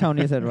 don't take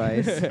Tony's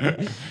advice.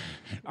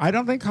 I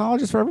don't think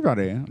college is for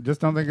everybody.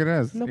 Just don't think it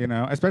is.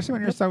 Especially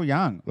when you're so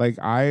young. Like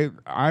I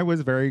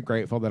was very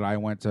grateful that I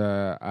went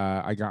to.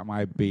 I got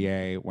my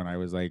BA when I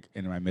was like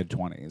in my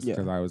mid-20s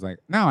because I was like,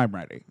 now I'm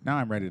ready. Now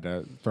I'm ready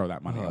to throw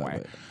that money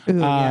away. Ooh,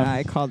 yeah,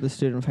 I called the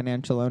student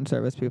financial loan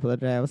service people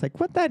today. I was like,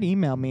 "What that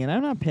email mean?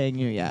 I'm not paying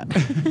you yet."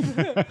 Do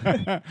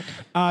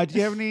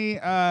you have any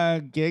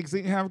gigs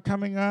that you have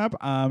coming up?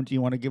 Do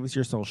you want to give us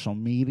your social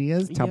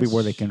medias? Tell me Yes,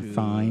 where they can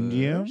find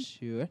you.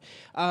 Sure.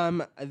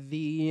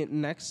 The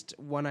next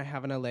one I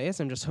have in LA is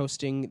I'm just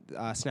hosting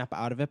Snap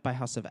Out of It by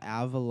House of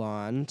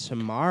Avalon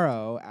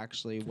tomorrow,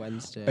 actually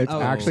Wednesday. It's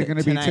actually going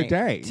to be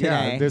today.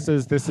 Yeah, this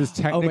is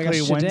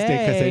technically Wednesday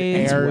because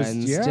it airs.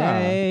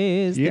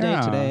 Wednesday is the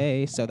day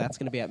today. So that's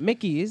going to be at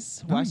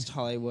Mickey's, West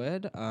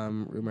Hollywood.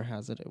 Rumor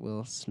has it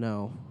will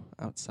snow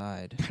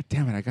outside. God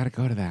damn it! I got to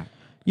go to that.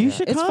 You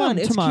should it's come fun.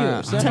 tomorrow.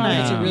 It's cute.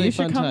 Tonight. It's a really you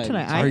should fun come time.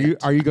 tonight.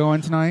 Are you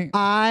going tonight?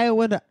 I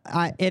would.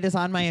 It is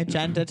on my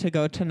agenda to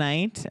go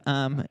tonight.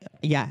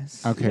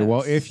 Yes. Okay. Yes.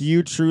 Well, if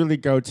you truly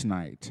go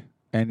tonight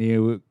and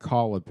you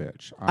call a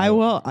bitch, I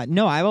will.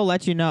 No, I will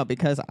let you know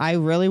because I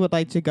really would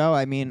like to go.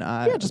 I mean,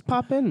 just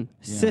pop in.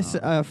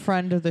 A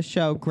friend of the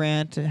show,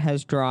 Grant,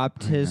 has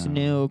dropped his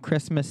new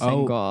Christmas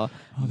single,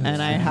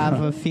 and I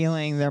have a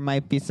feeling there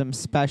might be some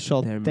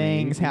special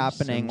things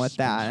happening with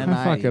that. And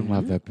I fucking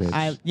love that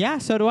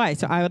bitch. So do I.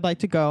 So I would like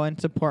to go and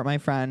support my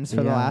friends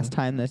for the last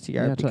time this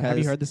year. Yeah, because have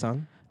you heard the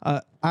song?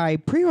 I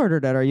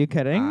pre-ordered it. Are you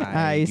kidding?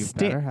 I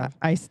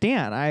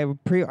stand. I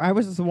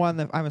was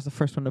the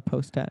first one to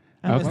post it.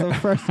 I was the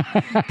first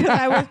because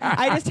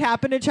I just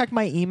happened to check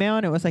my email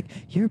and it was like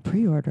your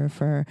pre-order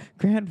for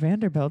Grant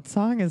Vanderbilt's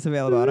song is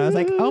available. And I was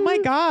like, oh my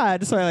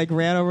god! So I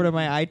ran over to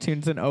my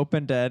iTunes and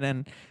opened it,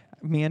 and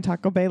me and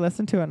Taco Bay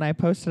listened to it, and I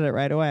posted it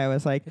right away. I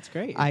was like, it's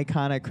great.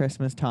 Iconic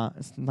Christmas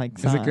songs.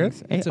 Is it good?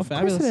 It's a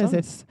fabulous song.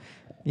 It's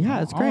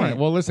great. All right.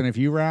 Well, listen. If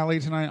you rally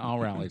tonight, I'll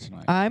rally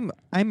tonight. I'm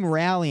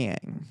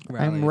rallying.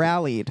 I'm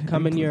rallied.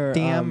 Come in your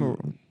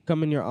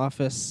Come in your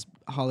office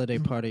holiday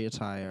party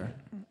attire.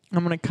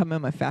 I'm gonna come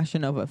in my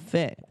Fashion Nova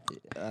fit.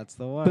 That's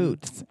the one.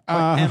 Boots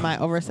and my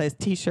oversized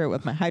T-shirt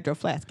with my hydro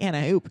flask and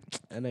a hoop.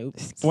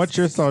 What's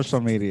your social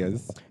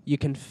medias? You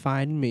can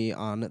find me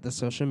on the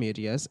social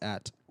medias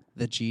at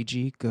the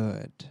GG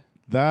Good.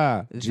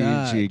 The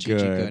GG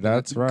Good.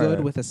 That's right.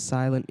 Good with a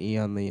silent E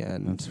on the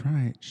end. That's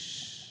right.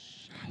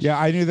 Yeah,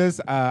 I knew this.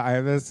 I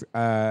have this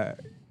guy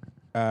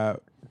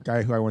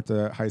who I went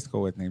to high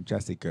school with named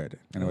Jesse Good,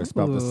 and it was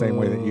spelled the same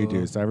way that you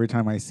do. So every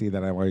time I see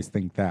that, I always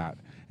think that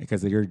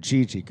because you're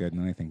Gigi Good,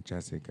 and then I think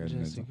Jesse Good.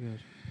 Jesse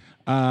Good.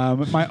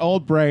 My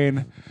old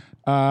brain,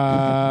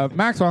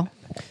 Maxwell.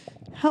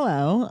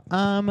 Hello.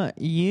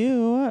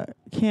 You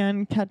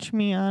can catch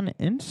me on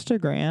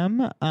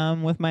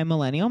Instagram with my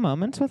Millennial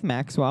Moments with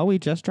Maxwell. We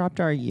just dropped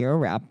our year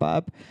wrap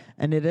up,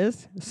 and it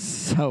is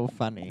so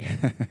funny.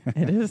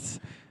 It is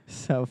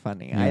so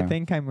funny. Yeah. I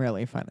think I'm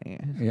really funny.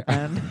 Yeah.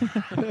 And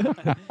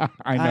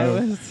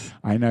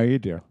I know you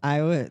do.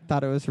 I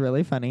thought it was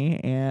really funny,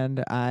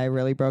 and I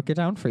really broke it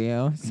down for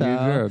you. So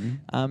you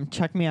did.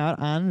 Check me out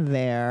on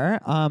there.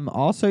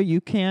 Also,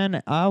 you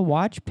can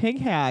watch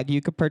Pig Hag.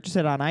 You could purchase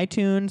it on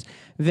iTunes,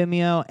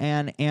 Vimeo,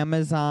 and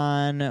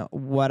Amazon,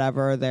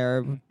 whatever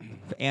their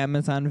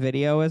Amazon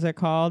Video is it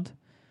called?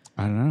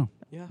 I don't know.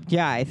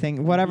 Yeah, I think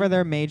whatever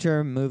their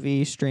major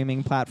movie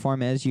streaming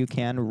platform is, you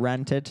can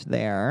rent it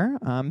there.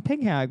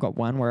 Pig Hag,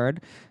 one word,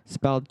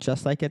 spelled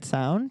just like it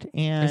sounds.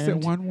 And is it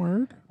one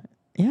word?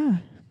 Yeah.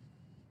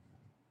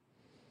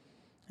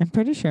 I'm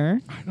pretty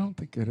sure. I don't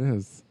think it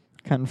is.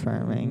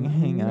 Confirming.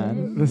 Hang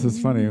on. This is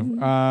funny.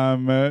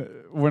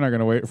 We're not going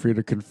to wait for you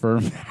to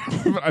confirm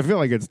that. But I feel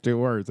like it's two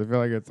words. I feel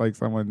like it's like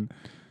someone...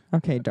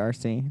 Okay,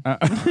 Darcy.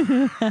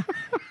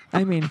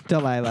 I mean,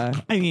 Delilah.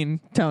 I mean,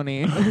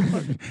 Tony.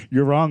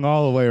 You're wrong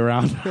all the way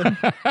around.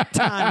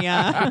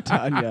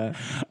 Tanya.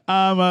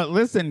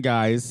 Listen,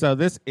 guys. So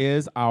this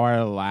is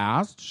our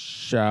last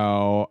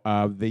show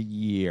of the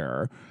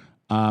year.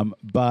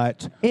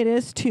 But it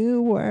is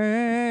 2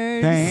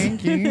 words.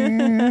 Thank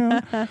you.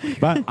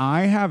 But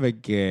I have a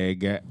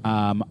gig.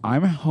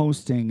 I'm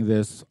hosting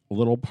this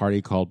little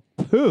party called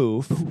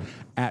Poof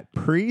at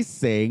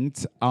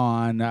Precinct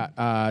on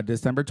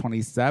December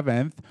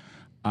 27th.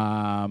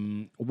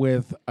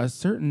 With a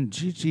certain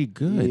Gigi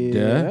Good.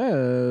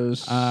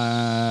 Yes.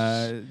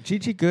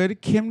 Gigi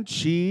Good,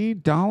 Kimchi,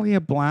 Dahlia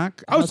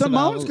Black. Oh,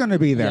 Simone's going to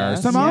be there.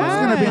 Yes. Simone's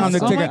going to be on the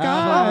ticket. Oh,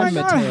 my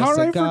God. How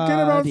did I Mateo forget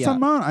about Segad.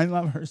 Simone? I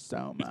love her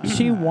so much.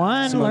 She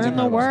won. Simone's Learn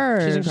the incredible.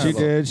 word. She's She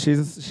did.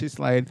 She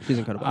slayed. She's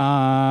incredible.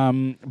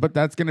 But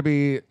that's going to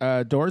be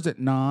doors at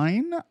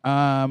 9.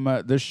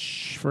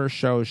 The first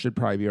show should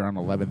probably be around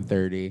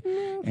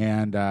 11:30,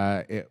 and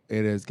it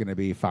is going to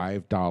be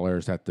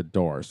 $5 at the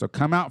door. So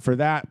come out for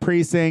that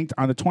Precinct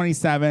on the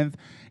 27th.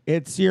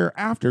 It's your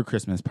after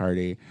Christmas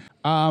party.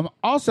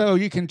 Also,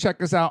 you can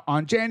check us out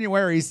on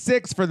January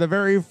 6th for the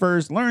very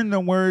first Learn the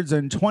Words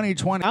in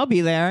 2020. I'll be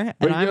there, What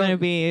and are I'm you going to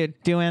doing? be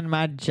doing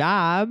my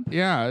job,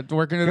 Yeah,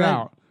 working it Good.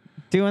 out.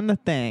 doing the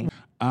thing.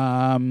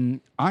 I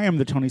am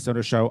the Tony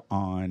Soto Show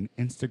on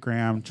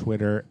Instagram,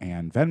 Twitter,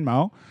 and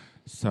Venmo.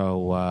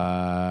 So,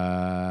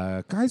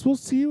 guys, we'll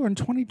see you in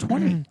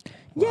 2020.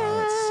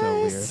 Yes.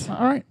 That's so weird.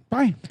 All right,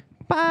 bye.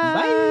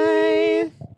 Bye.